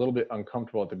it's a little bit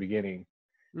uncomfortable at the beginning,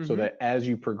 so that as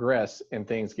you progress and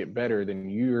things get better, then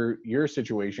your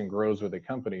situation grows with the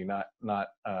company,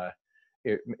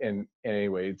 and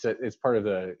anyway, it's part of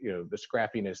the the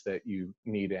scrappiness that you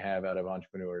need to have out of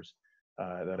entrepreneurs,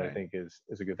 that Right. I think is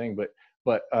a good thing.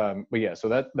 But yeah, so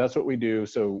that's what we do.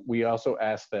 So we also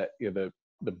ask that the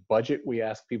budget we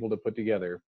ask people to put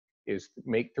together is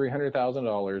make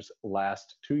 $300,000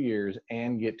 last 2 years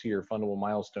and get to your fundable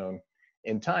milestone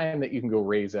in time, that you can go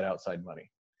raise that outside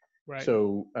money. Right.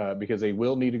 So because they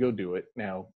will need to go do it.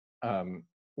 Now,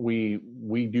 we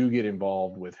do get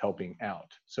involved with helping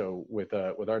out. So with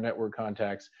our network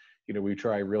contacts, we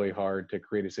try really hard to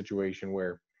create a situation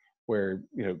where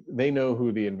they know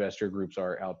who the investor groups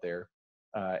are out there,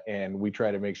 and we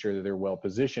try to make sure that they're well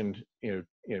positioned,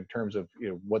 in terms of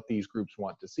what these groups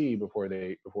want to see before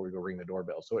we go ring the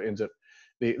doorbell. So it ends up,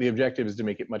 the objective is to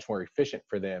make it much more efficient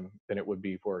for them than it would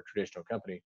be for a traditional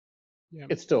company. Yeah.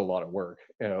 It's still a lot of work,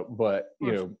 but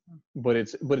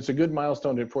it's a good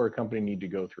milestone for a company need to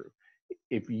go through.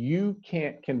 If you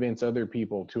can't convince other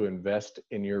people to invest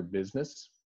in your business,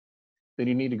 then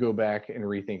you need to go back and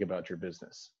rethink about your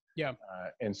business. Yeah.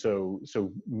 And so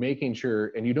making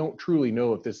sure, and you don't truly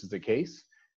know if this is the case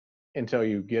until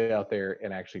you get out there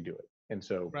and actually do it. And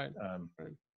so, Right.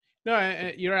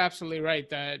 No, you're absolutely right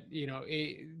that,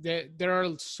 there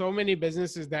are so many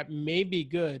businesses that may be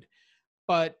good,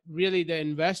 but really the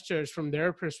investors, from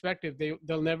their perspective,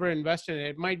 they'll never invest in it.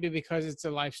 It might be because it's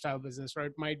a lifestyle business, or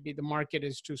it might be the market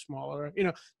is too small, or,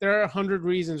 there are 100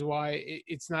 reasons why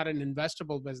it's not an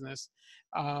investable business.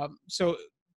 So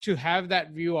to have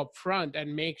that view up front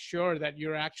and make sure that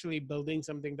you're actually building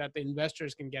something that the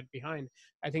investors can get behind,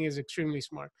 I think is extremely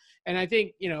smart. And I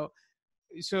think,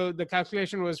 so the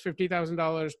calculation was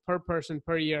 $50,000 per person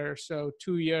per year. So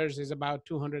 2 years is about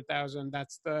 200,000.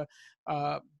 That's the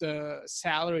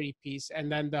salary piece, and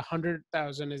then the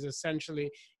 100,000 is essentially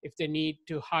if they need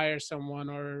to hire someone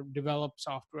or develop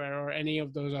software or any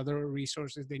of those other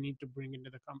resources they need to bring into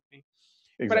the company.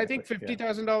 exactly, but I think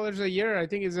 $50,000 a year, I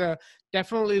think, is a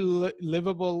definitely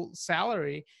livable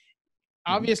salary.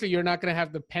 Obviously you're not going to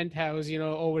have the penthouse,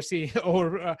 overseeing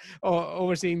or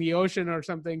overseeing the ocean or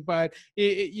something, but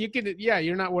you can,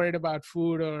 you're not worried about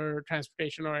food or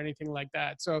transportation or anything like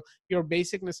that. So your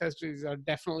basic necessities are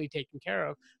definitely taken care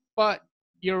of. But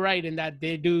you're right in that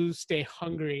they do stay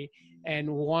hungry and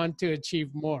want to achieve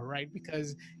more, right?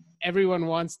 Because everyone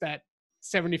wants that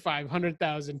 75,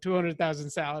 100,000, 200,000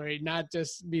 salary, not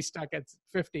just be stuck at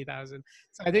 50,000.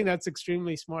 So I think that's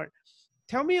extremely smart.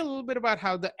 Tell me a little bit about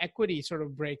how the equity sort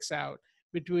of breaks out.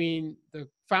 between the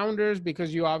founders,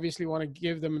 because you obviously want to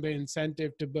give them the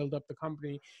incentive to build up the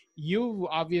company. You've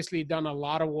obviously done a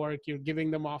lot of work. You're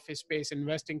giving them office space,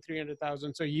 investing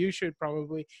 300,000. So you should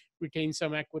probably retain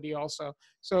some equity also.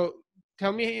 So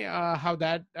tell me how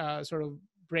that sort of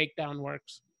breakdown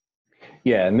works.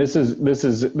 Yeah, and this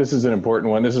is an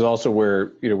important one. This is also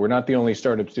where, we're not the only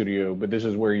startup studio, but this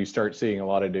is where you start seeing a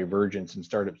lot of divergence in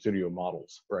startup studio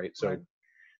models, right? So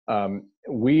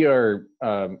we are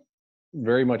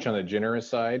very much on the generous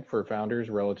side for founders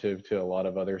relative to a lot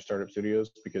of other startup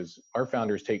studios, because our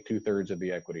founders take 2/3 of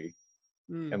the equity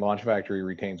and Launch Factory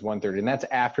retains 1/3, and that's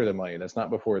after the money. That's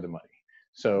not before the money.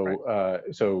 So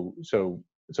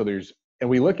so there's, and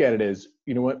we look at it as,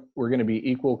 you know what, we're going to be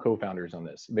equal co-founders on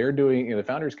this. They're doing, the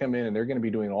founders come in and they're going to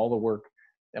be doing all the work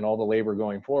and all the labor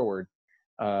going forward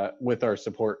with our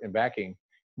support and backing.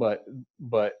 But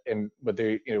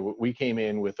they, we came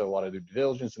in with a lot of the due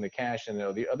diligence and the cash and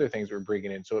the other things we're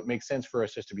bringing in. So it makes sense for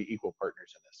us just to be equal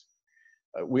partners in this.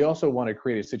 We also want to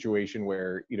create a situation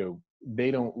where, they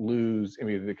don't lose. I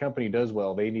mean, if the company does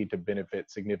well, they need to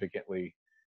benefit significantly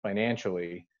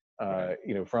financially,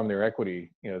 from their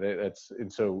equity. That's,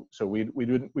 and so we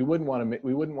wouldn't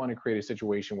want to create a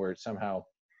situation where it's somehow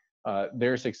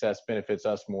their success benefits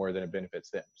us more than it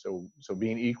benefits them. So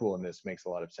being equal in this makes a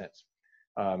lot of sense.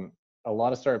 A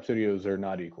lot of startup studios are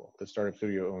not equal. The startup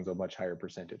studio owns a much higher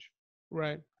percentage.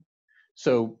 Right.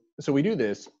 So we do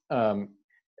this. But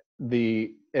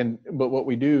what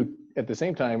we do at the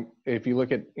same time, if you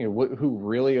look at who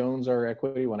really owns our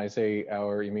equity, when I say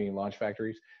our, you mean Launch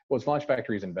Factories? Well, it's Launch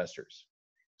Factories investors.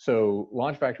 So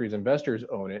Launch Factories investors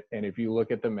own it, and if you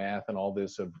look at the math and all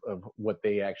this of what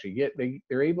they actually get,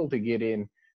 they're able to get in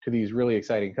to these really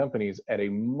exciting companies at a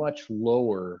much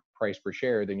lower price per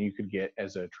share than you could get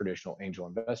as a traditional angel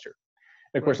investor.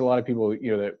 And of course, a lot of people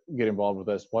that get involved with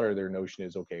us, what are their notion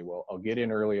is, okay, well, I'll get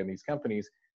in early in these companies.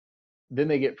 Then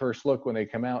they get first look when they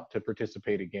come out to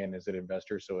participate again as an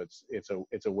investor. So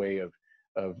it's a way of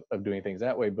doing things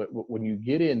that way. But when you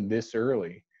get in this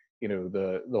early,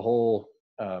 the whole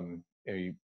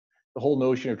the whole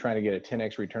notion of trying to get a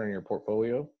 10x return in your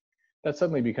portfolio, that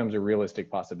suddenly becomes a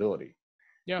realistic possibility.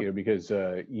 Yeah. Because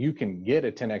you can get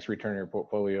a 10x return in your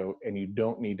portfolio, and you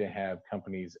don't need to have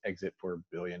companies exit for $1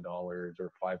 billion or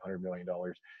 $500 million.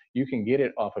 You can get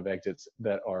it off of exits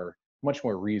that are much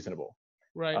more reasonable.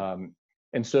 Right.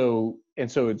 And so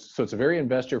it's a very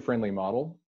investor friendly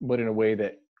model, but in a way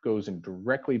that goes and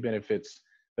directly benefits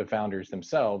the founders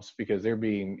themselves, because they're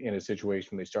being in a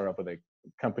situation, they start off with a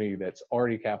company that's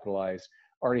already capitalized,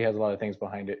 already has a lot of things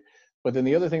behind it. But then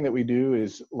the other thing that we do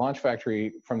is Launch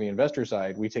Factory, from the investor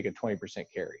side, we take a 20%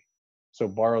 carry. So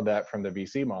borrowed that from the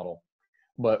VC model.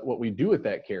 But what we do with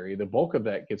that carry, the bulk of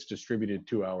that gets distributed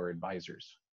to our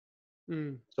advisors.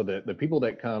 So the people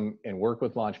that come and work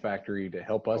with Launch Factory to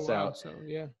help us out,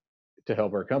 to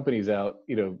help our companies out,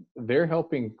 they're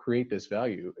helping create this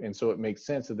value. And so it makes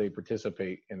sense that they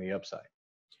participate in the upside.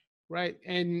 Right.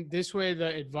 And this way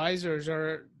the advisors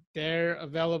they're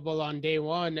available on day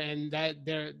one, and that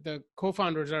the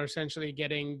co-founders are essentially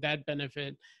getting that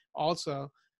benefit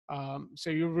also. So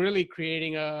you're really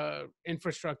creating a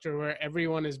infrastructure where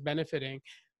everyone is benefiting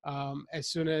as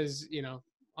soon as,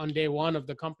 on day one of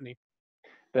the company.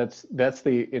 That's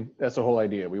the whole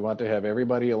idea. We want to have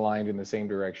everybody aligned in the same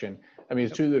direction. I mean,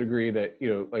 it's to the degree that,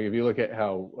 like if you look at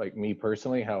how, like me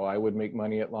personally, how I would make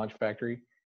money at Launch Factory,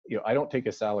 I don't take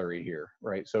a salary here,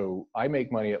 right? So I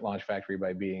make money at Launch Factory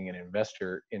by being an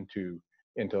investor into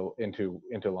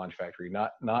Launch Factory,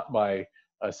 not by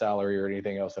a salary or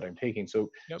anything else that I'm taking. So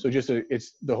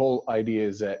it's the whole idea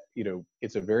is that,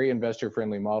 it's a very investor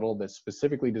friendly model that's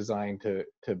specifically designed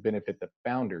to benefit the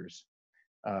founders.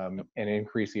 And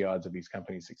increase the odds of these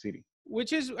companies succeeding.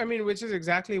 Which is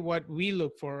exactly what we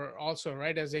look for also,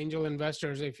 right? As angel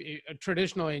investors, if a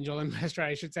traditional angel investor,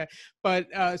 I should say. But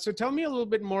so tell me a little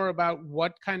bit more about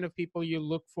what kind of people you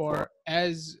look for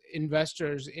as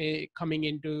investors coming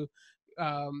into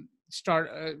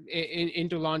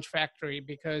into Launch Factory,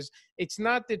 because it's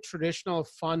not the traditional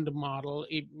fund model.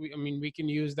 We can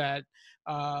use that,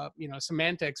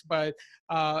 semantics, but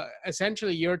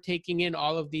essentially you're taking in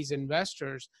all of these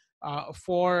investors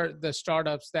for the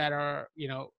startups that are,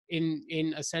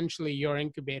 in essentially your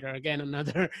incubator. Again,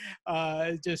 another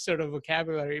just sort of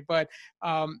vocabulary, but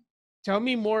tell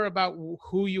me more about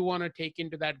who you want to take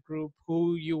into that group,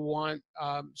 who you want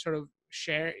sort of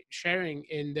sharing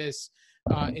in this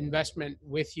investment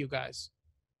with you guys.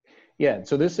 Yeah,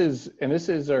 so this is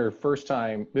our first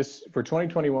time. This for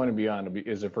 2021 and beyond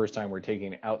is the first time we're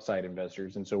taking outside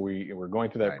investors, and so we're going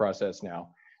through that process now,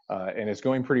 and it's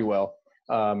going pretty well.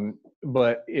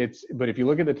 But if you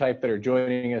look at the type that are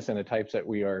joining us and the types that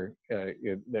we are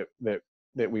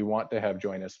that we want to have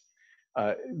join us,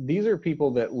 these are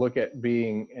people that look at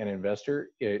being an investor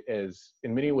as,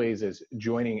 in many ways, as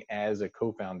joining as a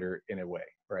co-founder in a way,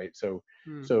 right? So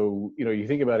you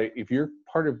think about it, if you're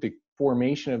part of the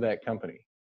formation of that company,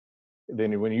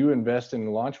 then when you invest in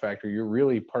Launch Factory, you're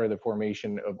really part of the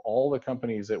formation of all the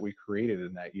companies that we created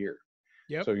in that year.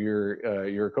 Yep. So you're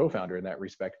a co-founder in that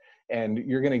respect, and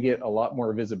you're going to get a lot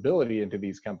more visibility into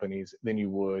these companies than you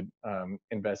would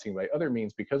investing by other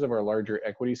means, because of our larger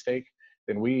equity stake.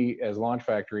 Then we, as Launch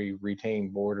Factory, retain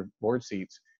board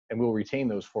seats, and we'll retain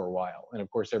those for a while. And of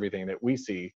course, everything that we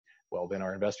see, well, then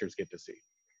our investors get to see.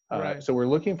 Right. So we're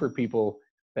looking for people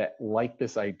that like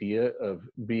this idea of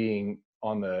being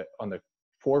on the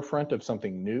forefront of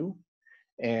something new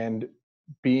and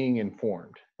being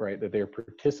informed, right? That they're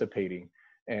participating.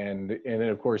 And then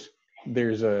of course,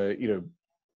 there's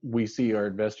we see our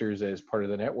investors as part of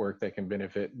the network that can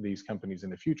benefit these companies in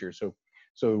the future.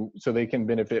 So they can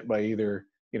benefit by either,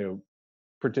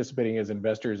 participating as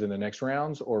investors in the next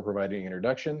rounds, or providing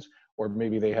introductions, or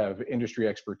maybe they have industry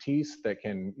expertise that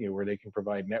can, where they can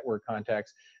provide network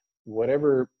contacts,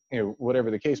 whatever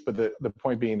the case. But the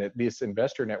point being that this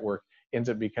investor network ends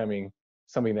up becoming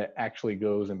something that actually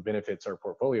goes and benefits our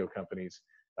portfolio companies,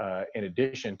 in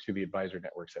addition to the advisor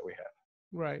networks that we have.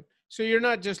 Right. So you're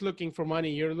not just looking for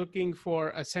money, you're looking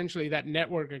for essentially that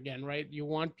network again, right? You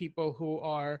want people who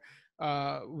are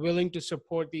willing to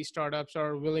support these startups,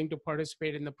 or willing to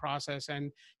participate in the process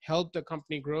and help the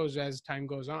company grows as time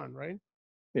goes on, right?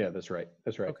 Yeah, that's right.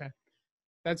 That's right. Okay.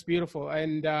 That's beautiful.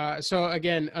 And so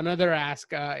again, another ask,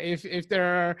 if there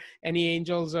are any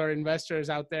angels or investors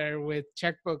out there with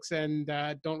checkbooks and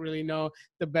don't really know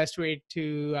the best way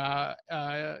to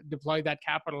deploy that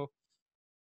capital,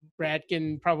 Brad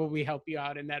can probably help you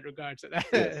out in that regard. So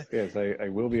yes, I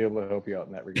will be able to help you out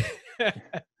in that regard.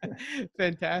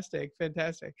 Fantastic.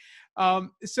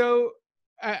 So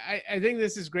I think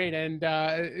this is great. And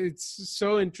it's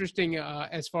so interesting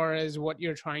as far as what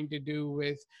you're trying to do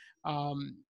with,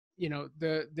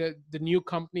 the new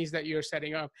companies that you're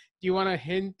setting up. Do you want to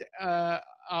hint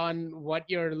on what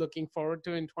you're looking forward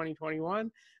to in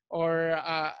 2021? Or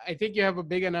I think you have a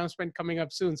big announcement coming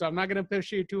up soon, so I'm not going to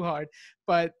push you too hard,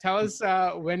 but tell us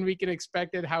when we can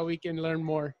expect it, how we can learn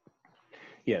more.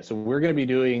 Yeah, so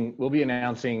we'll be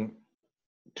announcing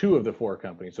 2 of the 4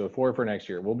 companies. So 4 for next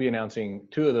year. We'll be announcing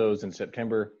 2 of those in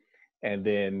September, and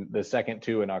then the second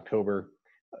 2 in October.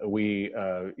 We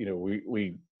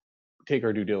take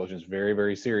our due diligence very,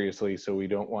 very seriously, so we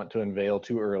don't want to unveil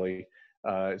too early.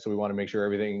 So we want to make sure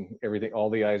everything, all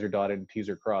the I's are dotted and T's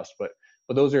are crossed. But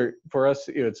those are, for us,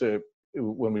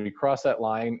 when we cross that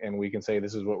line and we can say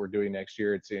this is what we're doing next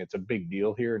year, it's a big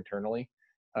deal here internally.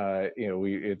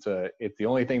 It's the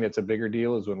only thing that's a bigger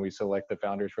deal is when we select the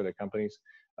founders for the companies.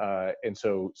 And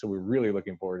so we're really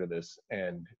looking forward to this.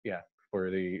 And yeah,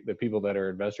 for the people that are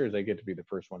investors, they get to be the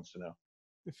first ones to know.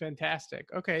 Fantastic.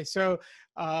 Okay. So,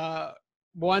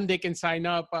 1, they can sign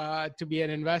up to be an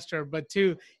investor, but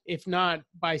 2, if not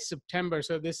by September.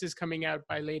 So this is coming out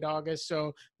by late August.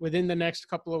 So within the next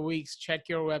couple of weeks, check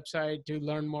your website to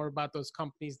learn more about those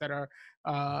companies that are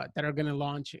going to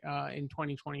launch in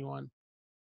 2021.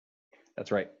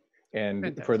 That's right. And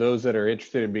Fantastic. For those that are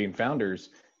interested in being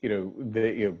founders,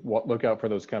 look out for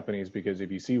those companies, because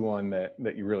if you see one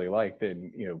that you really like,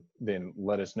 then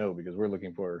let us know, because we're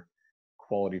looking for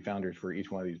quality founders for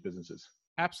each one of these businesses.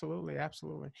 Absolutely.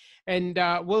 And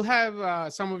we'll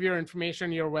have some of your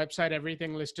information, your website,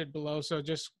 everything listed below. So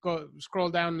just scroll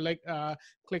down,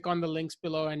 click on the links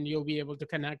below, and you'll be able to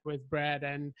connect with Brad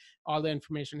and all the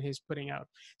information he's putting out.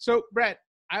 So Brad,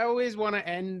 I always want to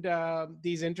end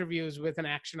these interviews with an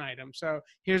action item. So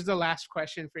here's the last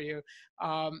question for you.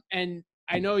 And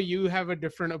I know you have a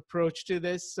different approach to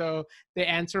this, so the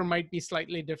answer might be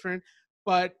slightly different.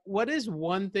 But what is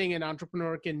one thing an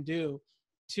entrepreneur can do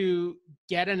to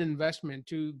get an investment,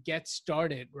 to get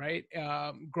started, right?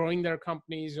 Growing their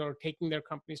companies or taking their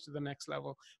companies to the next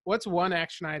level? What's one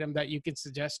action item that you could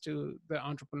suggest to the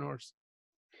entrepreneurs?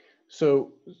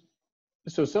 So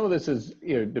some of this is,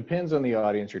 depends on the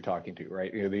audience you're talking to,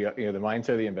 right? The mindset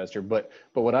of the investor. But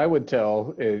what I would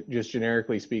tell, just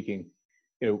generically speaking,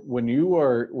 when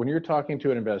you're talking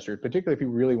to an investor, particularly if you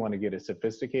really want to get a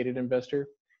sophisticated investor,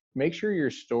 make sure your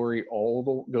story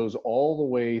goes all the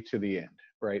way to the end,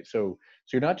 right? So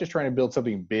you're not just trying to build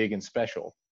something big and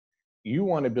special. You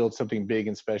want to build something big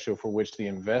and special for which the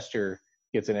investor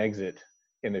gets an exit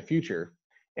in the future.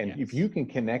 And Yes. If you can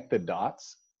connect the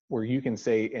dots where you can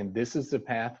say, and this is the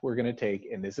path we're going to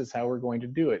take, and this is how we're going to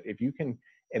do it. If you can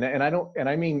And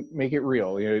I mean, make it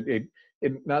real. It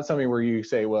not something where you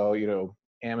say, well,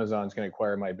 Amazon's going to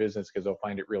acquire my business because they'll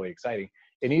find it really exciting.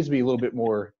 It needs to be a little bit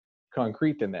more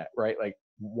concrete than that, right? Like,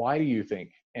 why do you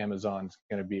think Amazon's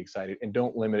going to be excited? And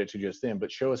don't limit it to just them,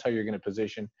 but show us how you're going to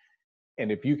position.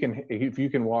 And if you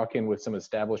can walk in with some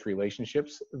established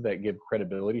relationships that give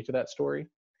credibility to that story,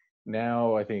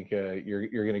 now I think you're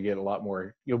going to get a lot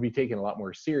more. You'll be taken a lot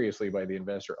more seriously by the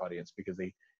investor audience, because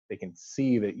they can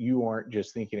see that you aren't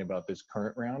just thinking about this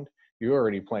current round. You're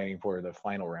already planning for the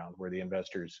final round where the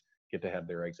investors get to have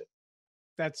their exit.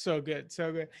 That's so good.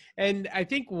 So good. And I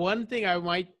think one thing I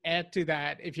might add to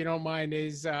that, if you don't mind,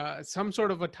 is some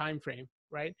sort of a time frame,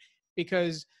 right?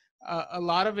 Because a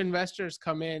lot of investors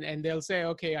come in and they'll say,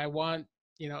 okay, I want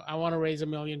to raise $1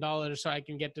 million so I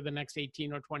can get to the next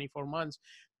 18 or 24 months.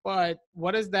 But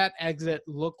what does that exit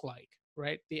look like,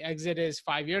 right? The exit is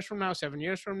 5 years from now, 7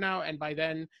 years from now. And by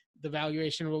then the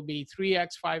valuation will be 3x,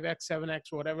 5x, 7x,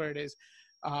 whatever it is.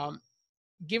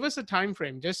 Give us a time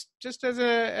frame, just as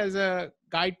a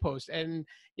guidepost. And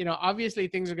obviously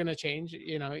things are going to change.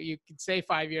 You could say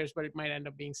 5 years, but it might end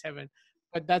up being 7.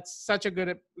 But that's such a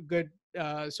good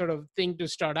sort of thing to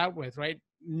start out with, right?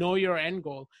 Know your end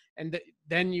goal, and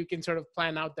then you can sort of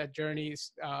plan out that journey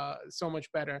so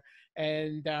much better.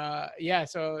 And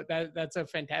so that's a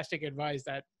fantastic advice.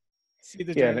 That see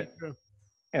the journey through.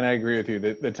 And I agree with you.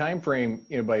 The time frame,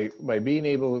 by being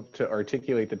able to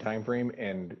articulate the time frame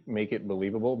and make it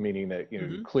believable, meaning that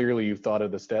clearly you've thought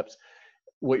of the steps.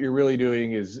 What you're really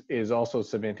doing is also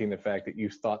cementing the fact that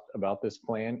you've thought about this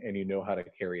plan and you know how to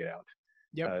carry it out.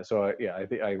 Yep. I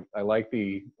think I like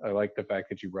the fact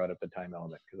that you brought up the time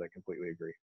element, because I completely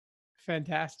agree.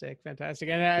 Fantastic.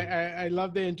 And I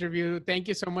love the interview. Thank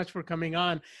you so much for coming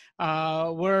on.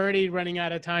 We're already running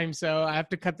out of time, so I have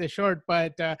to cut this short,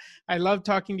 but I love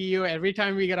talking to you. Every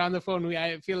time we get on the phone,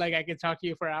 I feel like I could talk to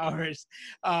you for hours.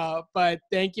 But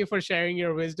thank you for sharing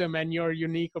your wisdom and your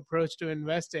unique approach to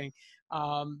investing.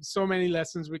 So many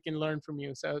lessons we can learn from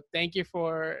you. So thank you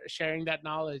for sharing that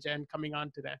knowledge and coming on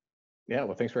today. Yeah,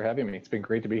 well, thanks for having me. It's been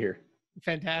great to be here.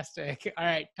 Fantastic. All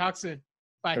right. Talk soon.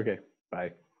 Bye. Okay.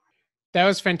 Bye. That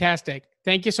was fantastic.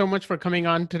 Thank you so much for coming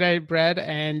on today, Brad.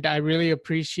 And I really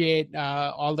appreciate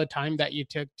all the time that you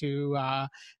took to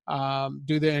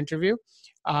do the interview.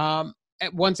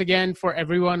 Once again, for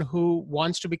everyone who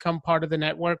wants to become part of the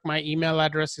network, my email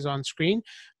address is on screen.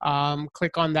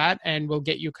 Click on that and we'll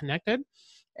get you connected.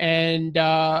 And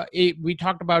we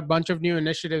talked about a bunch of new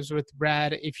initiatives with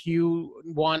Brad. If you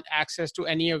want access to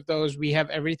any of those, we have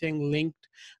everything linked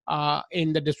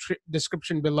in the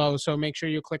description below. So make sure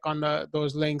you click on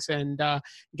those links and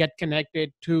get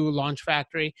connected to Launch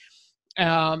Factory.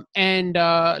 And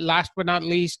last but not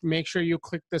least, make sure you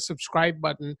click the subscribe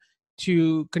button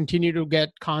to continue to get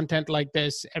content like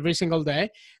this every single day.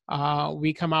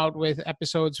 We come out with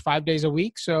episodes 5 days a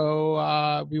week.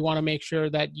 So we want to make sure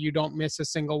that you don't miss a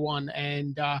single one.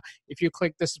 And if you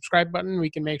click the subscribe button,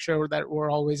 we can make sure that we're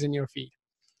always in your feed.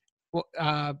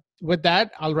 With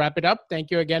that, I'll wrap it up. Thank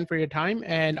you again for your time,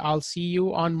 and I'll see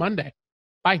you on Monday.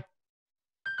 Bye.